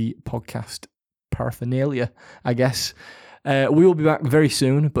on the podcast paraphernalia, I guess. We will be back very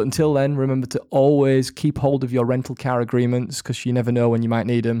soon, but until then, remember to always keep hold of your rental car agreements because you never know when you might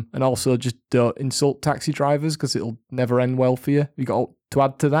need them. And also just don't insult taxi drivers because it'll never end well for you. You got to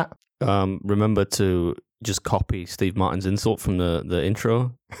add to that? Remember to just copy Steve Martin's insult from the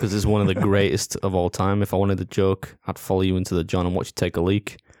intro because it's one of the greatest of all time. If I wanted a joke, I'd follow you into the John and watch you take a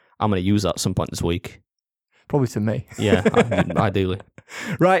leak. I'm going to use that at some point this week. Probably to me. Yeah, ideally.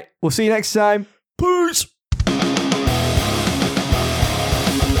 Right, we'll see you next time. Peace!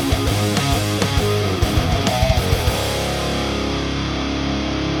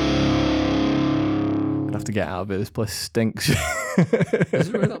 I'd have to get out of it. This place stinks. Is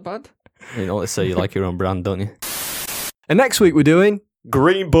it really that bad? You know, let's say you like your own brand, don't you? And next week we're doing...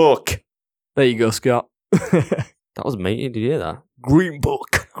 Green Book. There you go, Scott. That was me. Did you hear that? Green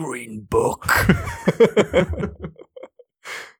Book. Green Book.